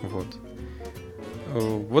 Вот.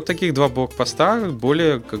 Вот таких два блокпоста,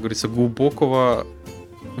 более, как говорится, глубокого,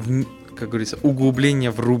 как говорится,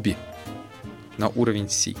 углубления в Ruby на уровень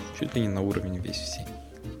C, чуть ли не на уровень весь C.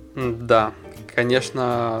 Да,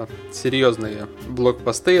 конечно, серьезные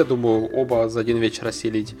блокпосты, я думаю, оба за один вечер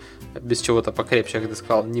осилить без чего-то покрепче, как ты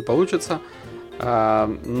сказал, не получится.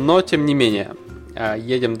 Но, тем не менее,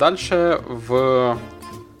 едем дальше в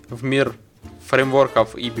мир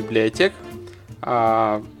фреймворков и библиотек.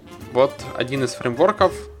 Вот один из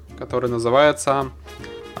фреймворков, который называется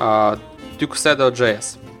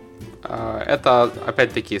Tuxedo.js. Это,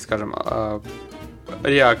 опять-таки, скажем,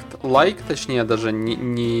 React-like, точнее, даже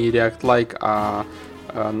не React-like, а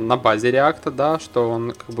на базе React, да, что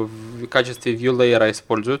он как бы в качестве view layer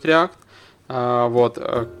использует React. Вот,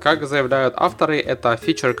 как заявляют авторы, это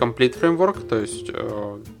feature complete framework, то есть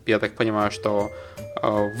я так понимаю, что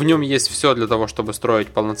в нем есть все для того, чтобы строить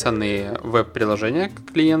полноценные веб-приложения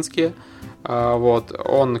клиентские. Вот,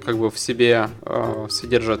 он как бы в себе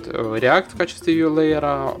содержит React в качестве view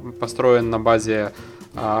layer, построен на базе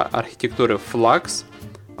архитектуры Flux,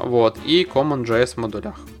 вот, и CommonJS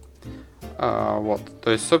модулях. Вот, то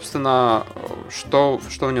есть, собственно, что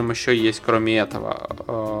в нем еще есть, кроме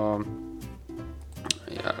этого?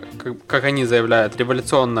 Как они заявляют,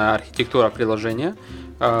 революционная архитектура приложения.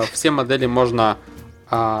 Все модели можно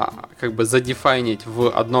как бы задефайнить в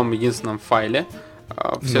одном единственном файле.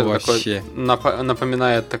 Все такое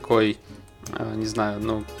напоминает такой, не знаю,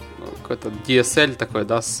 ну, какой-то DSL такой,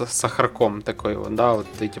 да, с сахарком такой, да, вот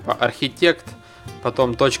ты типа архитект,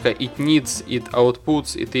 потом точка it needs, it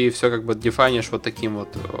outputs, и ты все как бы дефайнишь вот таким вот,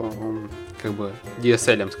 как бы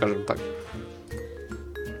DSL, скажем так.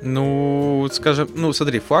 Ну, скажем, ну,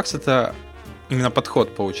 смотри, Flux это именно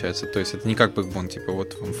подход получается, то есть это не как Backbone, типа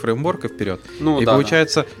вот фреймворк и вперед. Ну, и да,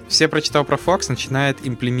 получается, да. Все, прочитав про Flux, начинает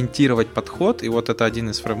имплементировать подход, и вот это один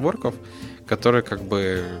из фреймворков, который как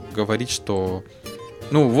бы говорит, что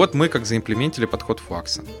ну вот мы как заимплементили подход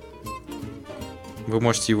Flux. Вы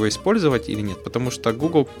можете его использовать или нет, потому что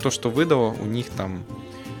Google то, что выдало, у них там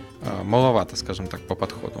маловато, скажем так, по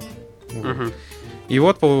подходу. Uh-huh. И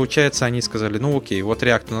вот, получается, они сказали, ну окей, вот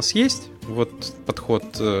React у нас есть, вот подход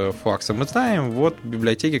Flux мы знаем, вот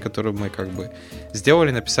библиотеки, которые мы как бы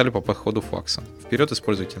сделали, написали по подходу Flux. Вперед,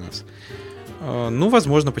 используйте нас. Ну,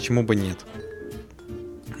 возможно, почему бы нет.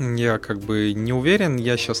 Я как бы не уверен.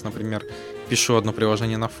 Я сейчас, например, пишу одно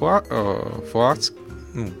приложение на Flux,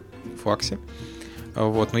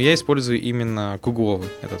 вот, но я использую именно гугловый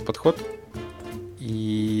этот подход.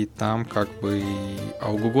 И там как бы...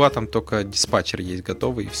 А у Гугла там только диспатчер есть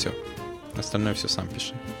готовый, и все. Остальное все сам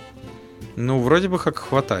пиши. Ну, вроде бы как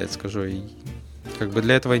хватает, скажу. И как бы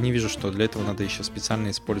для этого я не вижу, что для этого надо еще специально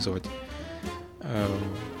использовать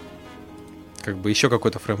как бы еще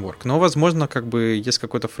какой-то фреймворк. Но, возможно, как бы есть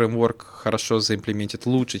какой-то фреймворк хорошо заимплементит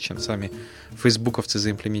лучше, чем сами фейсбуковцы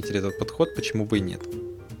заимплементили этот подход, почему бы и нет?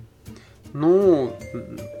 Ну,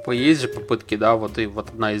 есть же попытки, да, вот и вот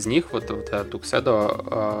одна из них, вот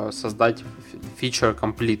Tuxedo, создать feature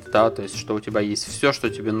complete, да, то есть что у тебя есть все, что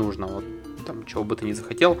тебе нужно, вот там, чего бы ты ни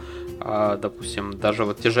захотел, допустим, даже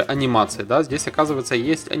вот те же анимации, да, здесь, оказывается,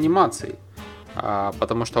 есть анимации.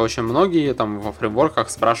 Потому что очень многие там во фреймворках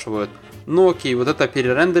спрашивают, ну окей, вот это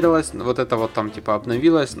перерендерилось, вот это вот там типа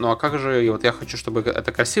обновилось, ну а как же, вот я хочу, чтобы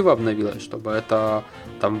это красиво обновилось, чтобы это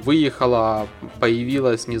там выехало,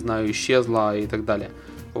 появилось, не знаю, исчезло и так далее.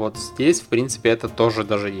 Вот здесь, в принципе, это тоже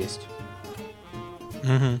даже есть.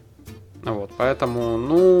 Вот, поэтому,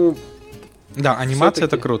 ну... Да, анимация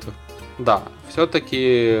это круто. Да,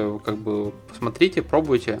 все-таки, как бы, посмотрите,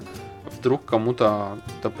 пробуйте, вдруг кому-то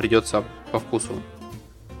это придется по вкусу.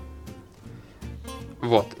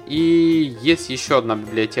 Вот. И есть еще одна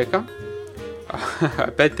библиотека.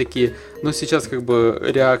 Опять-таки, ну сейчас как бы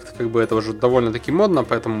React, как бы это уже довольно-таки модно,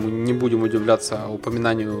 поэтому не будем удивляться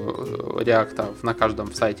упоминанию React на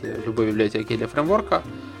каждом сайте любой библиотеки или фреймворка.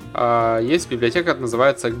 Есть библиотека,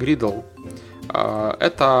 называется Gradle.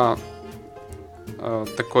 Это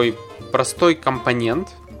такой простой компонент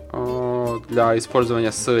для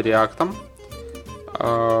использования с React,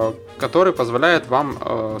 который позволяет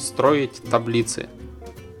вам строить таблицы.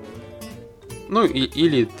 Ну,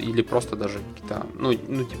 или просто даже какие-то, ну,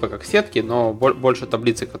 типа как сетки, но больше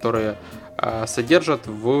таблицы, которые содержат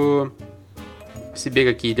в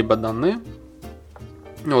себе какие-либо данные.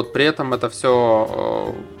 Вот, при этом это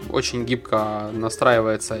все очень гибко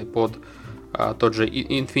настраивается под тот же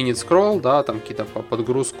Infinite Scroll, да, там какие-то по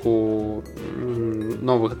подгрузку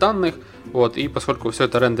новых данных. Вот, и поскольку все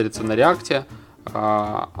это рендерится на React,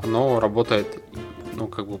 оно работает, ну,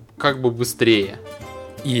 как бы быстрее.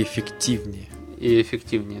 И эффективнее. И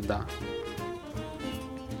эффективнее, да.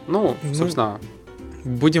 Ну, собственно...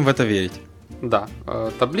 Будем в это верить. Да.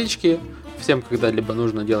 Таблички. Всем когда-либо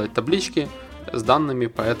нужно делать таблички с данными,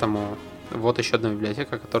 поэтому вот еще одна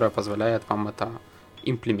библиотека, которая позволяет вам это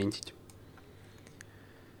имплементить.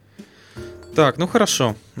 Так, ну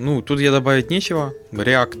хорошо. Ну, тут я добавить нечего.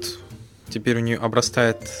 React теперь у нее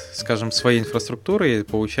обрастает, скажем, своей инфраструктурой, и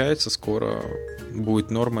получается, скоро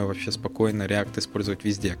будет нормой вообще спокойно React использовать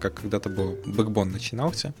везде, как когда-то был Backbone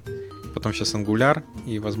начинался, потом сейчас Angular,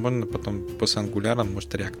 и, возможно, потом после Angular,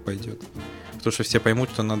 может, React пойдет. Потому что все поймут,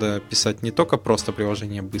 что надо писать не только просто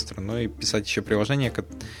приложение быстро, но и писать еще приложения,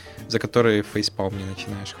 за которые фейспалм не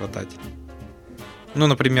начинаешь хватать. Ну,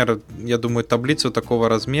 например, я думаю, таблицу такого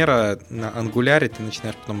размера на Angular ты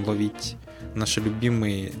начинаешь потом ловить наши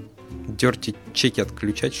любимые dirty чеки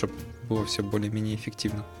отключать, чтобы было все более-менее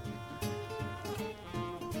эффективно.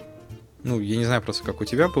 Ну, я не знаю просто, как у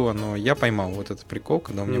тебя было, но я поймал вот этот прикол,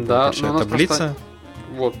 когда у меня была большая таблица. Просто...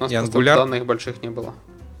 Вот, у нас и просто Angular... данных больших не было.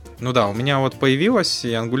 Ну да, у меня вот появилось, и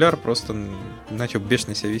Angular просто начал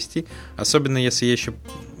бешено себя вести. Особенно если я еще...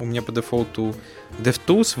 У меня по дефолту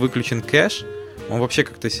DevTools выключен кэш. Он вообще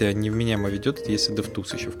как-то себя невменяемо ведет, если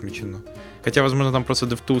DevTools еще включено. Хотя, возможно, там просто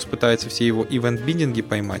DevTools пытается все его ивент-биндинги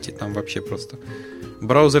поймать, и там вообще просто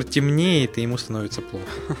браузер темнеет, и ему становится плохо.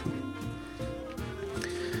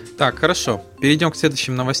 Так, хорошо. Перейдем к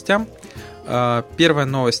следующим новостям. Первая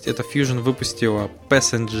новость — это Fusion выпустила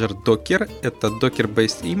Passenger Docker. Это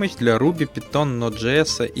Docker-based image для Ruby, Python,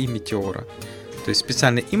 Node.js и Meteor. То есть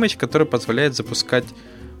специальный image, который позволяет запускать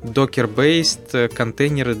Docker-based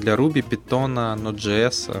контейнеры для Ruby, Python,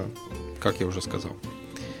 Node.js, как я уже сказал.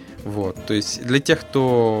 Вот. То есть для тех,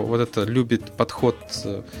 кто вот это любит подход,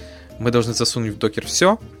 мы должны засунуть в Docker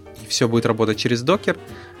все, и все будет работать через Docker,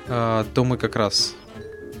 то мы как раз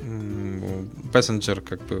Passenger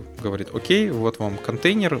как бы говорит: окей, вот вам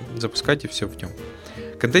контейнер, запускайте все в нем.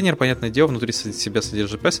 Контейнер, понятное дело, внутри себя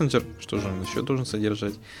содержит Passenger, что же он еще должен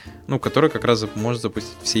содержать, ну, который как раз может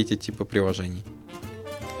запустить все эти типы приложений.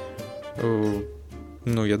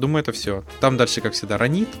 Ну, я думаю, это все. Там дальше, как всегда,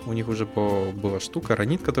 Runit. У них уже была штука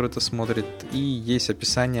Runit, которая это смотрит. И есть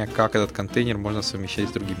описание, как этот контейнер можно совмещать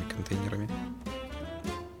с другими контейнерами.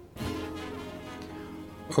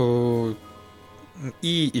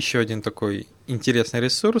 И еще один такой интересный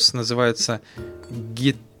ресурс называется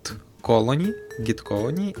Git Colony. Git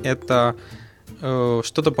Colony — это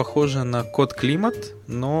что-то похожее на CodeClimate,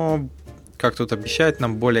 но, как тут обещают,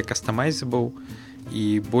 нам более customizable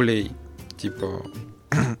и более типа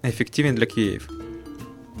эффективен для QA.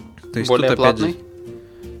 То есть более тут, платный? Опять же,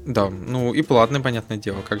 да, ну и платный, понятное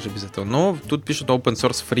дело, как же без этого. Но тут пишут open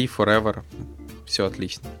source free forever. Все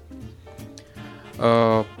отлично.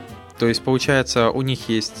 То есть, получается, у них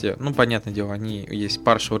есть, ну, понятное дело, они есть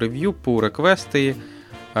partial review, pull реквесты,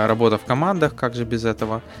 работа в командах, как же без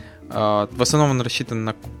этого. В основном он рассчитан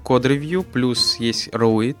на код-ревью, плюс есть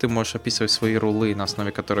рулы, ты можешь описывать свои рулы, на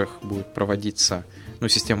основе которых будет проводиться, ну,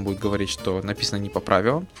 система будет говорить, что написано не по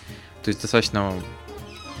правилам, то есть достаточно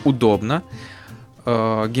удобно.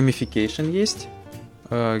 Gamification есть,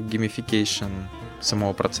 gamification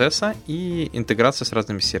самого процесса и интеграция с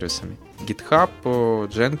разными сервисами. GitHub,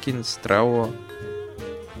 Jenkins, Trello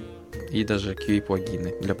и даже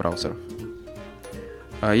QA-плагины для браузеров.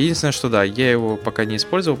 Единственное, что да, я его пока не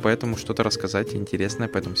использовал, поэтому что-то рассказать интересное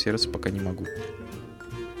по этому сервису пока не могу.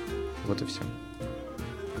 Вот и все.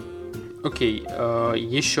 Окей,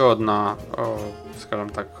 еще одна, скажем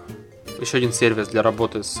так, еще один сервис для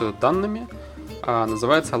работы с данными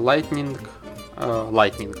называется Lightning,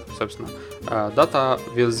 собственно, Data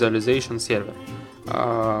Visualization Server.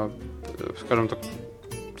 Скажем так,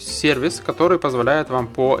 сервис, который позволяет вам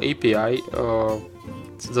по API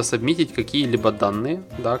засубмитить какие-либо данные,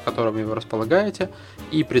 да, которыми вы располагаете,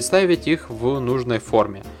 и представить их в нужной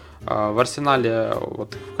форме. В арсенале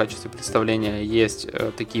вот, в качестве представления есть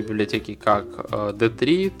такие библиотеки, как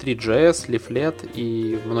D3, 3JS, Leaflet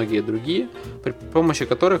и многие другие, при помощи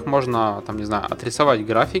которых можно, там, не знаю, отрисовать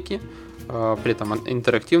графики, при этом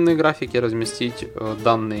интерактивные графики, разместить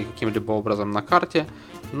данные каким-либо образом на карте,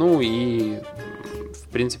 ну и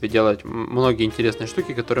в принципе делать многие интересные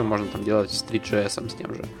штуки, которые можно там делать с 3JS с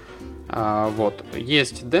тем же. Вот.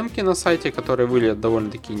 Есть демки на сайте, которые выглядят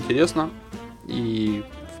довольно-таки интересно, и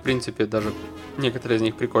в принципе даже некоторые из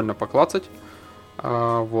них прикольно поклацать.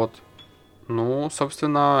 Вот. Ну,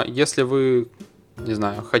 собственно, если вы, не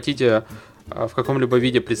знаю, хотите в каком-либо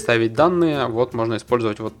виде представить данные, вот можно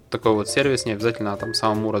использовать вот такой вот сервис, не обязательно там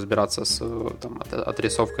самому разбираться с там,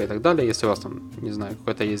 отрисовкой и так далее. Если у вас там, не знаю,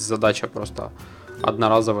 какая-то есть задача просто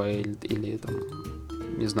одноразовая или там,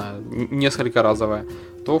 не знаю, несколько разовая,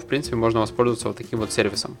 то в принципе можно воспользоваться вот таким вот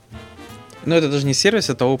сервисом. Но это даже не сервис,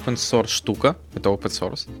 это open source штука, это open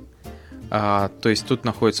source. То есть тут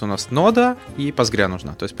находится у нас нода и Postgre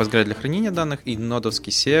нужна. То есть Postgre для хранения данных и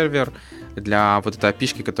нодовский сервер для вот этой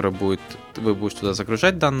API-шки, которая будет, вы будете туда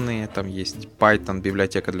загружать данные. Там есть Python,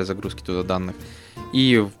 библиотека для загрузки туда данных.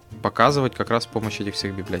 И показывать как раз с помощью этих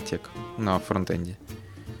всех библиотек на фронтенде.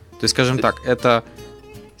 То есть, скажем так, это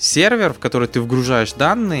сервер, в который ты вгружаешь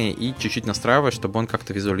данные и чуть-чуть настраиваешь, чтобы он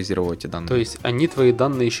как-то визуализировал эти данные. То есть они твои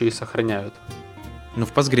данные еще и сохраняют? Ну,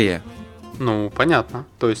 в Postgre. Ну, понятно.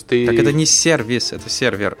 То есть ты... Так это не сервис, это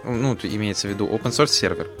сервер. Ну, имеется в виду open source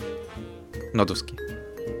сервер. Нодовский.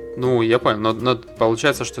 Ну, я понял. Но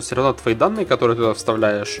получается, что все равно твои данные, которые туда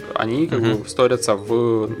вставляешь, они как бы сторятся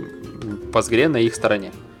в Postgre на их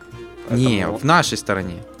стороне. Поэтому... Не, в нашей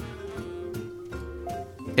стороне.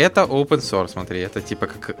 Это open source, смотри, это типа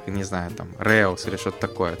как, не знаю, там, Rails или что-то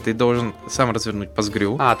такое. Ты должен сам развернуть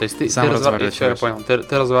Postgre. То есть ты разворачиваешь. Я понял.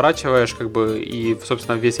 Ты разворачиваешь, как бы, и,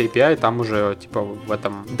 собственно, весь API там уже, типа, в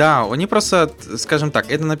этом... Да, они просто, скажем так,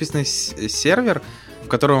 это написанный сервер, в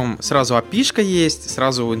котором сразу API-шка есть,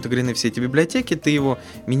 сразу интегрированы все эти библиотеки, ты его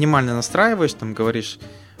минимально настраиваешь, там говоришь,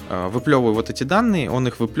 выплевывай вот эти данные, он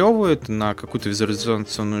их выплевывает на какую-то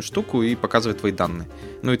визуализационную штуку и показывает твои данные.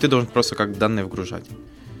 Ну и ты должен просто как данные вгружать.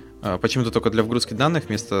 Почему-то только для вгрузки данных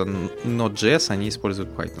вместо Node.js они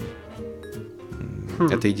используют Python.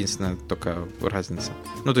 Это единственная только разница.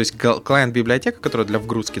 Ну, то есть клиент-библиотека, которая для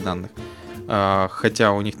вгрузки данных,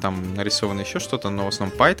 хотя у них там нарисовано еще что-то, но в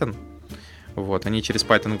основном Python. Вот, они через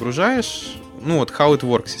Python вгружаешь. Ну, вот how it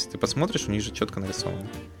works, если ты посмотришь, у них же четко нарисовано.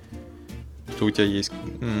 Что у тебя есть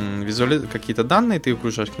какие-то данные, ты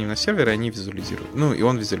вгружаешь к ним на сервер, и они визуализируют. Ну, и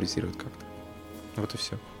он визуализирует как-то. Вот и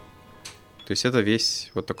все. То есть это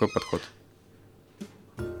весь вот такой подход.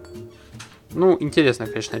 Ну, интересное,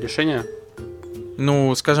 конечно, решение.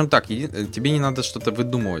 Ну, скажем так, тебе не надо что-то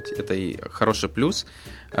выдумывать. Это и хороший плюс,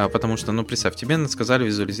 потому что, ну, представь, тебе сказали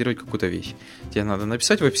визуализировать какую-то вещь. Тебе надо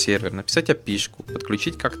написать веб-сервер, написать API-шку,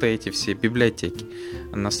 подключить как-то эти все библиотеки,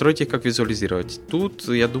 настроить их, как визуализировать. Тут,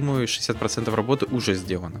 я думаю, 60% работы уже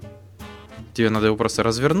сделано. Тебе надо его просто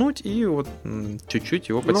развернуть и вот чуть-чуть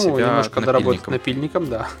его под себя немножко напильником. доработать напильником,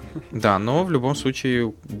 да. Да, но в любом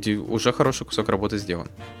случае уже хороший кусок работы сделан.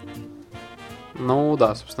 Ну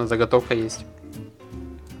да, собственно, заготовка есть.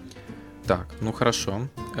 Так, ну хорошо.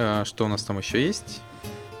 Что у нас там еще есть?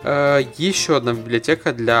 Еще одна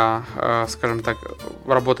библиотека для, скажем так,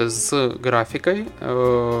 работы с графикой.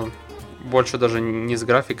 Больше даже не с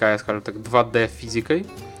графикой, а, скажем так, 2D физикой.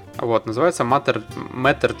 Вот, называется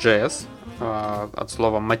Matter.js, от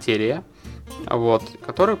слова материя, вот,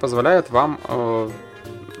 который позволяет вам,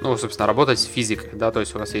 ну, собственно, работать с физикой, да, то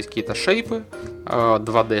есть у вас есть какие-то шейпы,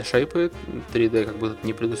 2D шейпы, 3D как бы тут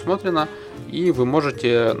не предусмотрено, и вы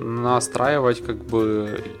можете настраивать как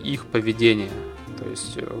бы их поведение, то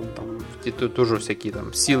есть там тут тоже всякие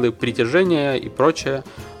там силы притяжения и прочее,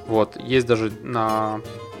 вот, есть даже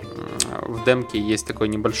в демке есть такой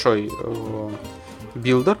небольшой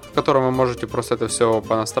билдер, в котором вы можете просто это все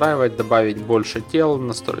понастраивать, добавить больше тел,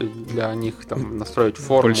 для них там настроить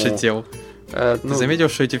форму. Больше тел. Ты заметил,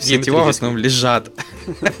 что эти все тела в основном лежат?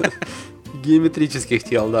 Геометрических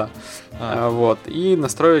тел, да. Вот. И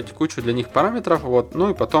настроить кучу для них параметров, вот.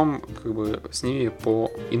 Ну и потом как бы с ними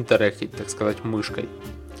поинтерактить, так сказать, мышкой.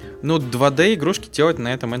 Ну, 2D игрушки делать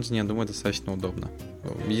на этом engine, я думаю, достаточно удобно.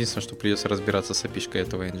 Единственное, что придется разбираться с API-шкой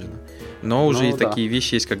этого engine. Но уже и такие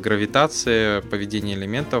вещи есть, как гравитация, поведение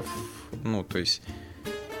элементов, ну, то есть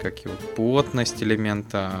как его плотность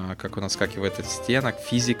элемента, как он наскакивает от стенок,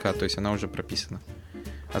 физика, то есть она уже прописана.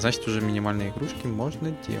 А значит, уже минимальные игрушки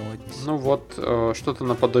можно делать. Ну вот, что-то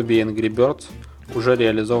наподобие Angry Birds уже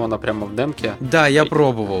реализовано прямо в демке. Да, я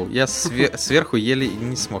пробовал. Я сверху еле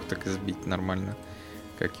не смог так сбить нормально.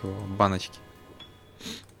 Как его, баночки.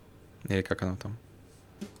 Или как оно там?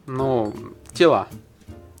 Ну, тела.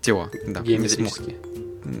 Тела, да. Геометрические.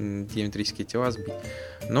 Геометрические тела сбить.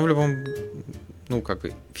 Но в любом... Ну, как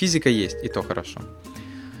бы, физика есть, и то хорошо.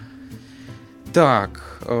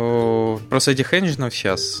 Так, просто этих энджинов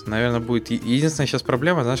сейчас, наверное, будет... Единственная сейчас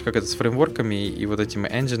проблема, знаешь, как это с фреймворками и вот этими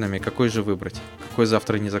энджинами, какой же выбрать? Какой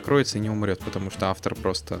завтра не закроется и не умрет, потому что автор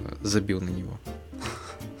просто забил на него.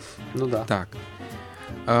 Ну да. Так.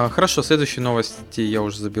 Хорошо, следующие новости я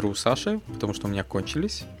уже заберу у Саши, потому что у меня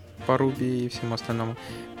кончились по Ruby и всему остальному.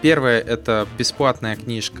 Первое — это бесплатная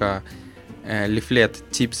книжка Leaflet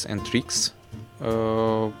Tips and Tricks.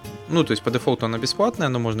 Ну, то есть по дефолту она бесплатная,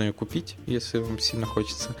 но можно ее купить, если вам сильно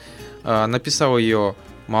хочется. Написал ее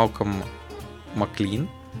Малком Маклин.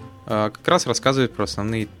 Как раз рассказывает про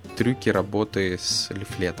основные трюки работы с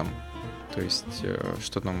лифлетом. То есть,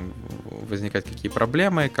 что там возникают, какие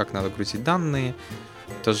проблемы, как надо грузить данные.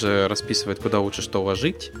 Тоже расписывает, куда лучше что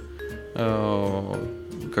ложить,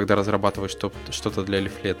 когда разрабатываешь что-то для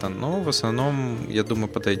лифлета. Но в основном, я думаю,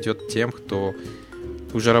 подойдет тем, кто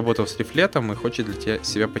уже работал с лифлетом и хочет для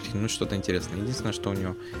себя подтянуть что-то интересное. Единственное, что у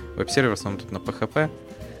него веб-сервер в основном тут на PHP.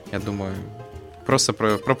 Я думаю, просто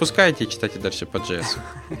пропускайте и читайте дальше по JS.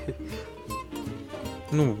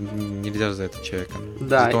 Ну, нельзя за это человека.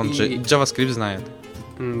 Да, зато он JavaScript знает.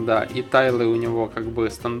 Да, и тайлы у него как бы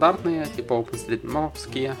стандартные, типа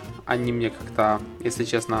OpenStreetMap'ские. Они мне как-то, если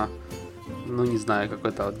честно, ну не знаю,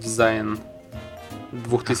 какой-то дизайн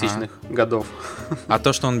 2000-х годов. А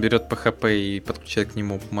то, что он берет PHP и подключает к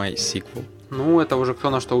нему MySQL. Ну, это уже кто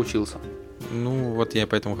на что учился. Ну, вот я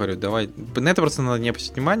поэтому говорю, давай. На это просто надо не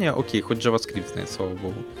обращать внимания. Окей, хоть JavaScript знает, слава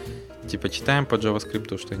богу. Типа читаем по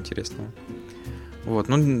JavaScript, что интересного. Вот,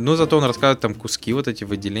 ну зато он рассказывает там куски, вот эти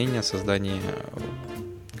выделения, создание,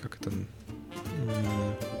 как это,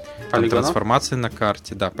 там трансформации на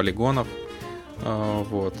карте, да, полигонов.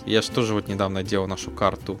 Вот. Я же тоже вот недавно делал нашу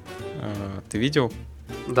карту. Ты видел?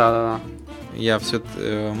 Да.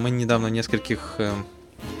 Мы недавно нескольких...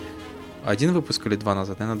 Один выпуск или два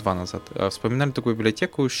назад? Наверное, 2 назад. Вспоминали такую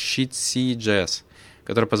библиотеку Sheetsy.js,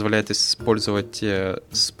 которая позволяет использовать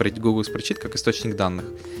Google Spreadsheet как источник данных.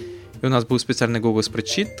 И у нас был специальный Google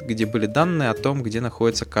Spreadsheet, где были данные о том, где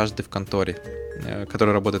находится каждый в конторе,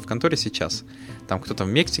 который работает в конторе сейчас. Там кто-то в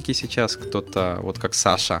Мексике сейчас, кто-то, вот как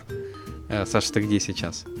Саша. Саша, ты где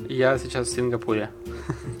сейчас? Я сейчас в Сингапуре.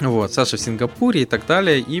 Вот, Саша в Сингапуре и так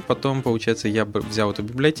далее. И потом, получается, я взял эту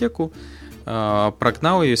библиотеку,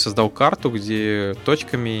 прогнал ее и создал карту, где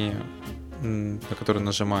точками, на которые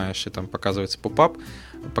нажимаешь, и там показывается поп-ап,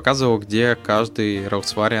 показывал, где каждый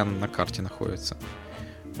Rails-вариант на карте находится.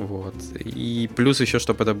 Вот. И плюс еще,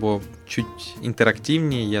 чтобы это было чуть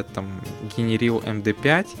интерактивнее, я там генерил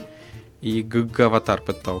MD5 и GG-аватар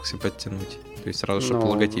пытался подтянуть. То есть сразу, чтобы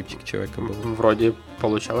логотипчик человека был. Вроде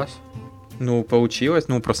получалось. Ну, получилось.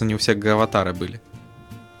 Ну, просто не у всех граватары были.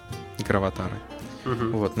 Граватары.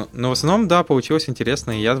 Угу. Вот. Но в основном, да, получилось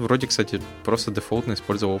интересно. И я вроде, кстати, просто дефолтно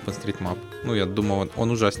использовал OpenStreetMap. Ну, я думал,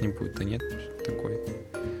 он ужаснее будет. Да нет, такой.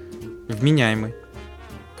 Вменяемый.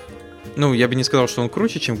 Ну, я бы не сказал, что он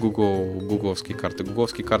круче, чем гугловские карты.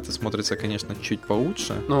 Гугловские карты смотрятся, конечно, чуть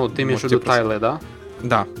получше. Ну, ты имеешь в виду тайлы, да?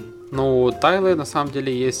 Да. Ну, тайлы, на самом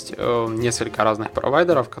деле, есть несколько разных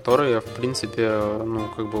провайдеров, которые, в принципе, ну,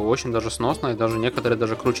 как бы очень даже сносно, и даже некоторые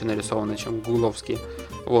даже круче нарисованы, чем гугловские.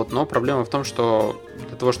 Вот, но проблема в том, что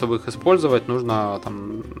для того, чтобы их использовать, нужно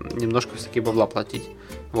там немножко все-таки бабла платить.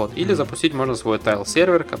 Вот, или запустить можно свой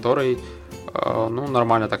тайл-сервер, который, ну,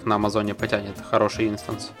 нормально так на Амазоне потянет, хороший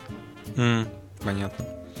инстанс. Понятно.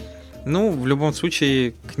 Ну, в любом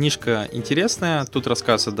случае, книжка интересная. Тут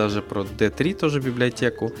рассказывается даже про D3 тоже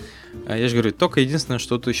библиотеку. Я же говорю, только единственное,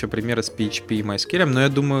 что тут еще примеры с PHP и MySQL. Но я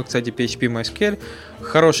думаю, кстати, PHP и MySQL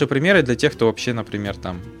хорошие примеры для тех, кто вообще, например,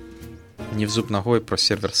 там не в зуб ногой про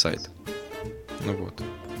сервер-сайт. Ну вот.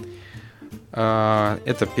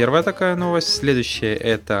 Это первая такая новость. Следующая —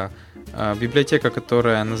 это библиотека,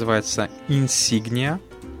 которая называется Insignia.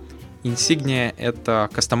 Insignia — это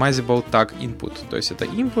Customizable Tag Input. То есть это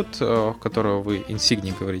input, которого вы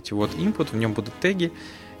Insignia говорите. Вот input, в нем будут теги,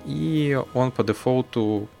 и он по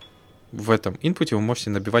дефолту в этом инпуте вы можете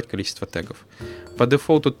набивать количество тегов. По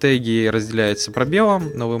дефолту теги разделяются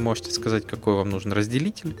пробелом, но вы можете сказать, какой вам нужен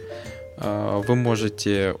разделитель. Вы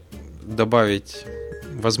можете добавить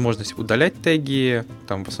возможность удалять теги.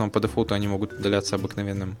 Там в основном по дефолту они могут удаляться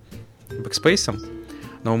обыкновенным бэкспейсом,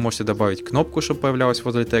 но вы можете добавить кнопку, чтобы появлялась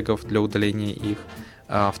возле тегов для удаления их.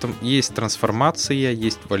 Есть трансформация,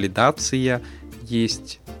 есть валидация,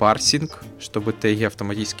 есть парсинг, чтобы теги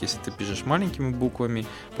автоматически, если ты пишешь маленькими буквами,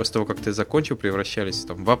 после того, как ты закончил, превращались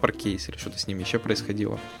там, в uppercase или что-то с ними еще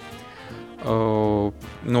происходило. Но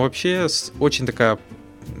вообще очень такая,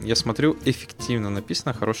 я смотрю, эффективно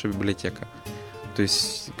написана, хорошая библиотека. То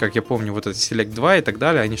есть, как я помню, вот этот Select 2 и так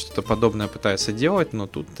далее, они что-то подобное пытаются делать, но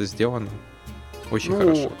тут это сделано очень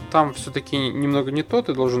хорошо. Там все-таки немного не то,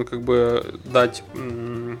 ты должен как бы дать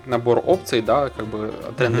набор опций, да, как бы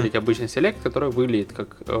отрендерить обычный Select, который выглядит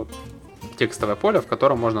как текстовое поле, в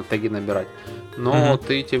котором можно теги набирать. Но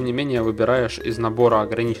ты, тем не менее, выбираешь из набора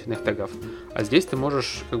ограниченных тегов. А здесь ты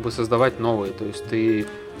можешь как бы создавать новые. То есть ты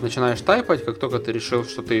начинаешь тайпать, как только ты решил,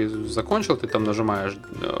 что ты закончил, ты там нажимаешь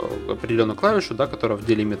определенную клавишу, да, которая в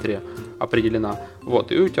делиметре определена.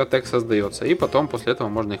 Вот, и у тебя текст создается. И потом после этого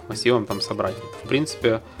можно их массивом там собрать. В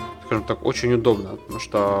принципе, скажем так, очень удобно, потому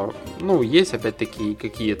что, есть опять-таки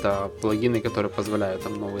какие-то плагины, которые позволяют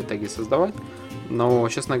там новые теги создавать. Но,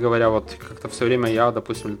 честно говоря, вот как-то все время я,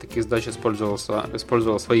 допустим, для таких задач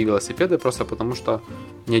использовал свои велосипеды, просто потому что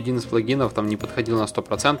ни один из плагинов там не подходил на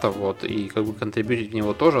 100%, вот, и как бы контрибьютить в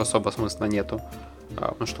него тоже особо смысла нету,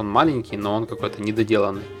 потому что он маленький, но он какой-то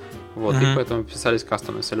недоделанный. Вот, и поэтому писались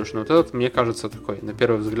custom solution. Вот этот, мне кажется, такой, на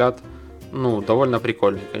первый взгляд, довольно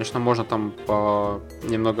прикольный. Конечно, можно там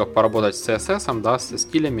немного поработать с CSS, да, со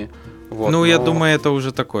стилями. Вот, я думаю, это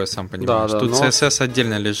уже такое, сам понимаешь. Да, тут CSS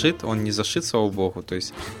отдельно лежит, он не зашит, слава богу. То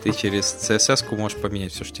есть ты через CSS-ку можешь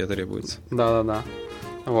поменять все, что тебе требуется. Да.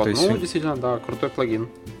 Вот, есть... действительно, да, крутой плагин.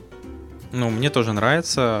 Мне тоже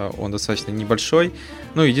нравится, он достаточно небольшой.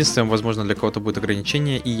 Единственное, возможно, для кого-то будет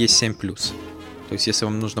ограничение, и есть 7+. То есть, если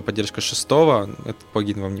вам нужна поддержка 6-го, этот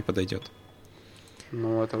плагин вам не подойдет.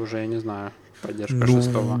 Это уже, я не знаю, поддержка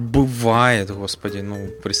 6-го. Бывает, господи.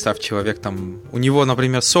 Представь, человек там... У него,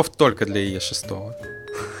 например, софт только для IE 6-го.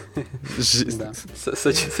 Да,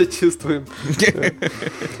 сочувствуем.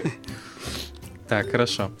 Так,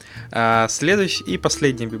 хорошо. Следующая и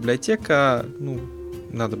последняя библиотека,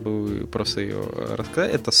 надо было просто ее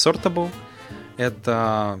рассказать, это Sortable.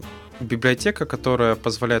 Это библиотека, которая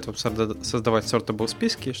позволяет вам создавать Sortable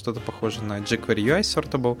списки, что-то похожее на jQuery UI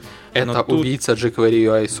Sortable. Это убийца jQuery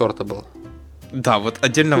UI Sortable. Да, вот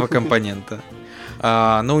отдельного компонента.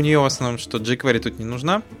 Но у нее в основном, что jQuery тут не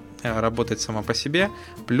нужна, работает сама по себе.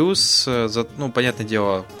 Плюс, понятное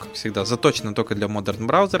дело, как всегда, заточена только для модерн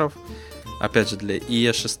браузеров. Опять же, для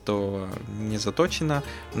IE 6 не заточена,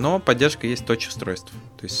 но поддержка есть touch-устройств.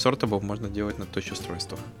 То есть Sortable можно делать на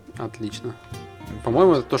touch-устройствах. Отлично.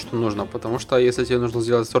 По-моему, это то, что нужно, потому что если тебе нужно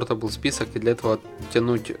сделать Sortable список и для этого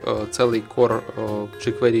тянуть целый core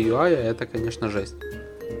jQuery UI, это, конечно, жесть.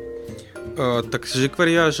 Так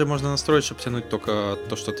jQuery UI же можно настроить, чтобы тянуть только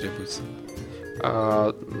то, что требуется.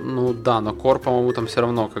 Да, но core, по-моему, там все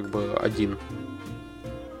равно как бы один.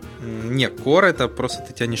 Не, core это просто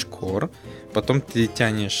ты тянешь core, потом ты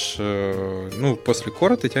тянешь, после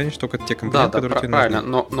core ты тянешь только те компоненты, которые тебе нужны. Правильно,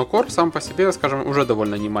 но core сам по себе, скажем, уже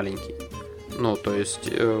довольно немаленький. То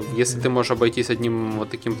есть, если ты можешь обойтись одним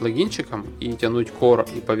вот таким плагинчиком и тянуть core,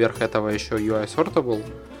 и поверх этого еще UI Sortable,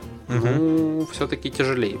 все-таки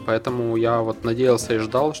тяжелее. Поэтому я вот надеялся и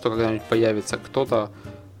ждал, что когда-нибудь появится кто-то,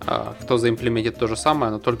 кто заимплементит то же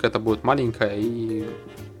самое, но только это будет маленькое и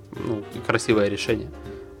красивое решение.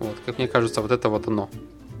 Вот, как мне кажется, вот это вот оно.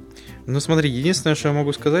 Смотри, единственное, что я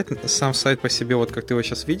могу сказать, сам сайт по себе, вот как ты его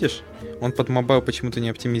сейчас видишь, он под мобайл почему-то не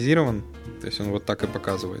оптимизирован, то есть он вот так и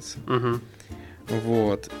показывается.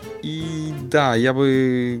 Вот. И да,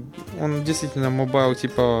 он действительно мобайл,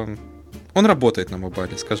 он работает на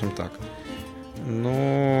мобайле, скажем так.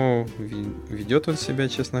 Но ведет он себя,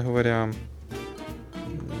 честно говоря,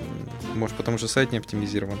 может, потому что сайт не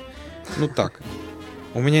оптимизирован. Так.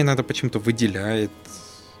 У меня иногда почему-то выделяет.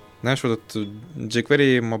 Знаешь, вот этот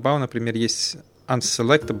jQuery Mobile, например, есть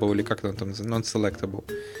unselectable, или как там называется, non-selectable.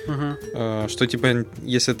 Что,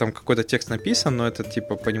 если там какой-то текст написан, но это,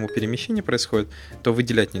 по нему перемещение происходит, то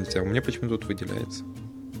выделять нельзя. У меня почему-то тут выделяется.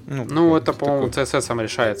 Ну, это, по-моему, CSS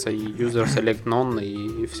решается, и user select none,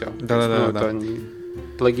 и все. Да.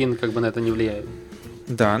 Плагин как бы на это не влияет.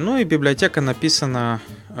 Да, ну и библиотека написана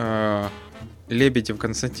Лебедев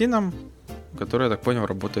Константином, который, я так понял,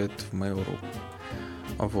 работает в Mail.ru.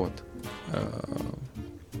 Вот.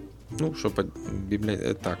 Ну, что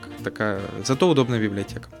такая... Зато удобная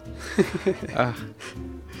библиотека.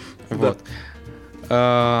 Вот.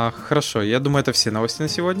 Хорошо, я думаю, это все новости на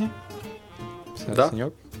сегодня.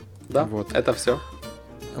 Да, вот. Это все.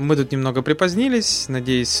 Мы тут немного припозднились.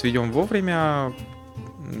 Надеюсь, сведем вовремя.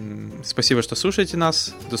 Спасибо, что слушаете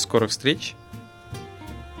нас. До скорых встреч.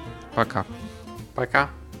 Пока. Пока.